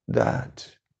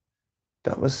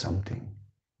 That was something.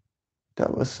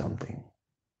 That was something,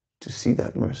 to see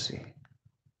that mercy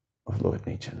of Lord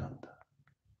Nityananda.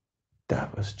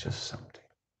 That was just something.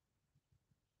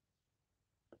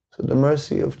 So the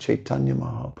mercy of Chaitanya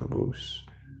Mahaprabhu's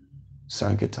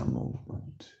Sankirtan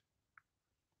movement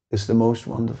is the most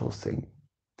wonderful thing.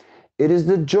 It is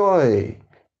the joy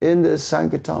in the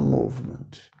Sankirtan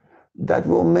movement that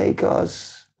will make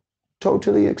us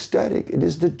totally ecstatic. It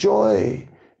is the joy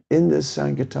in the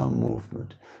Sankirtan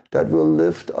movement that will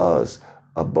lift us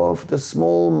above the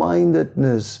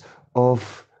small-mindedness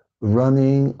of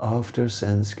running after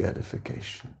sense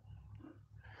gratification.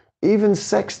 Even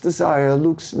sex desire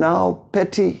looks now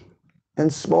petty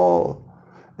and small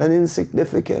and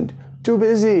insignificant. Too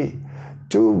busy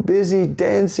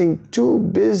dancing, too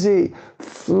busy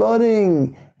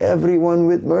flooding everyone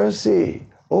with mercy.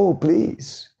 Oh,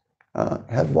 please,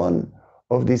 have one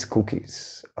of these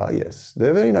cookies. Yes,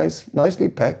 they're very nice, nicely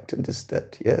packed in this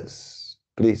set. Yes,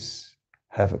 please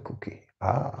have a cookie.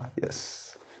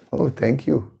 Yes. Oh, thank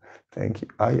you. Thank you.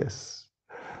 Yes.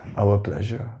 Our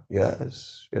pleasure.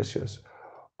 Yes.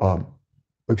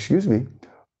 Excuse me.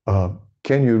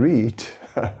 Can you read?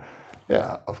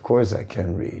 Yeah, of course I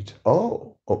can read.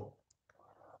 Oh.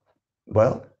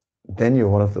 Well, then you're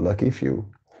one of the lucky few.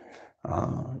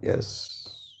 Yes.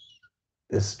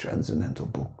 This transcendental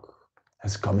book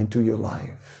has come into your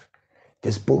life.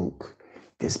 This book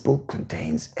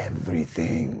contains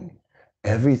everything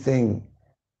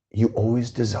you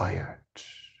always desired.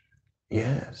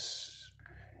 Yes.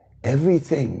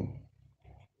 Everything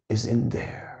is in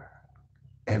there.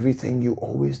 Everything you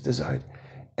always desired.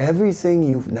 Everything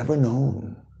you've never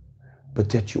known, but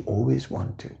that you always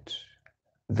wanted.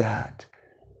 That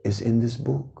is in this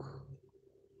book.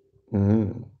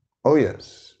 Oh,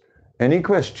 yes. Any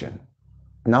question?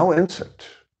 Now answered.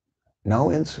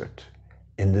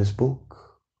 In this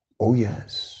book. Oh,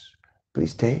 yes.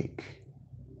 Please take.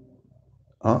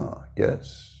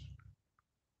 Yes.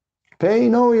 Pay?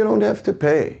 No, you don't have to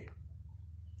pay.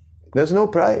 There's no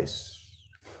price.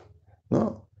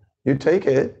 No, you take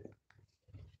it.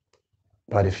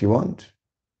 But if you want,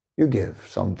 you give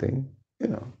something.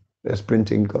 There's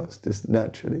printing cost, this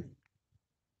naturally.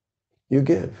 You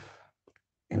give,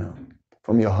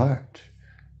 from your heart.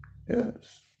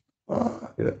 Yes.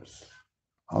 Yes.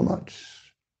 How much?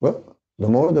 Well, the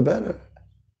more the better.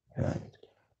 Right?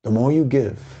 The more you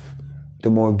give, the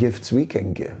more gifts we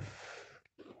can give.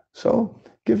 So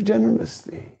give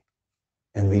generously,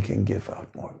 and we can give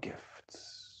out more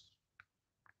gifts.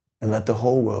 And let the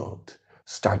whole world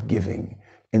start giving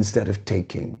instead of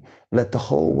taking. Let the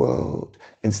whole world,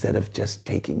 instead of just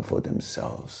taking for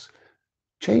themselves,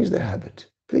 change their habit.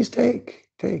 Please take,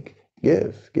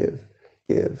 give.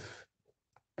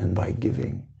 And by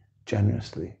giving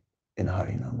generously in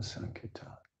Harinam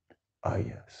Sankirtan,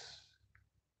 yes.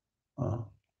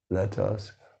 Let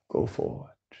us go forward.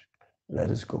 Let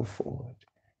us go forward.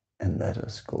 And let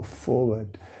us go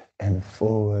forward and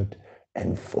forward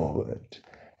and forward.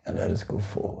 And let us go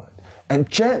forward. And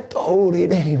chant the holy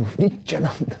name of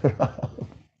Nityananda Ram.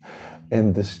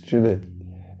 And distribute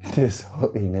this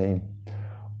holy name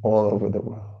all over the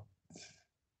world.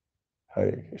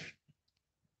 Hare Krishna.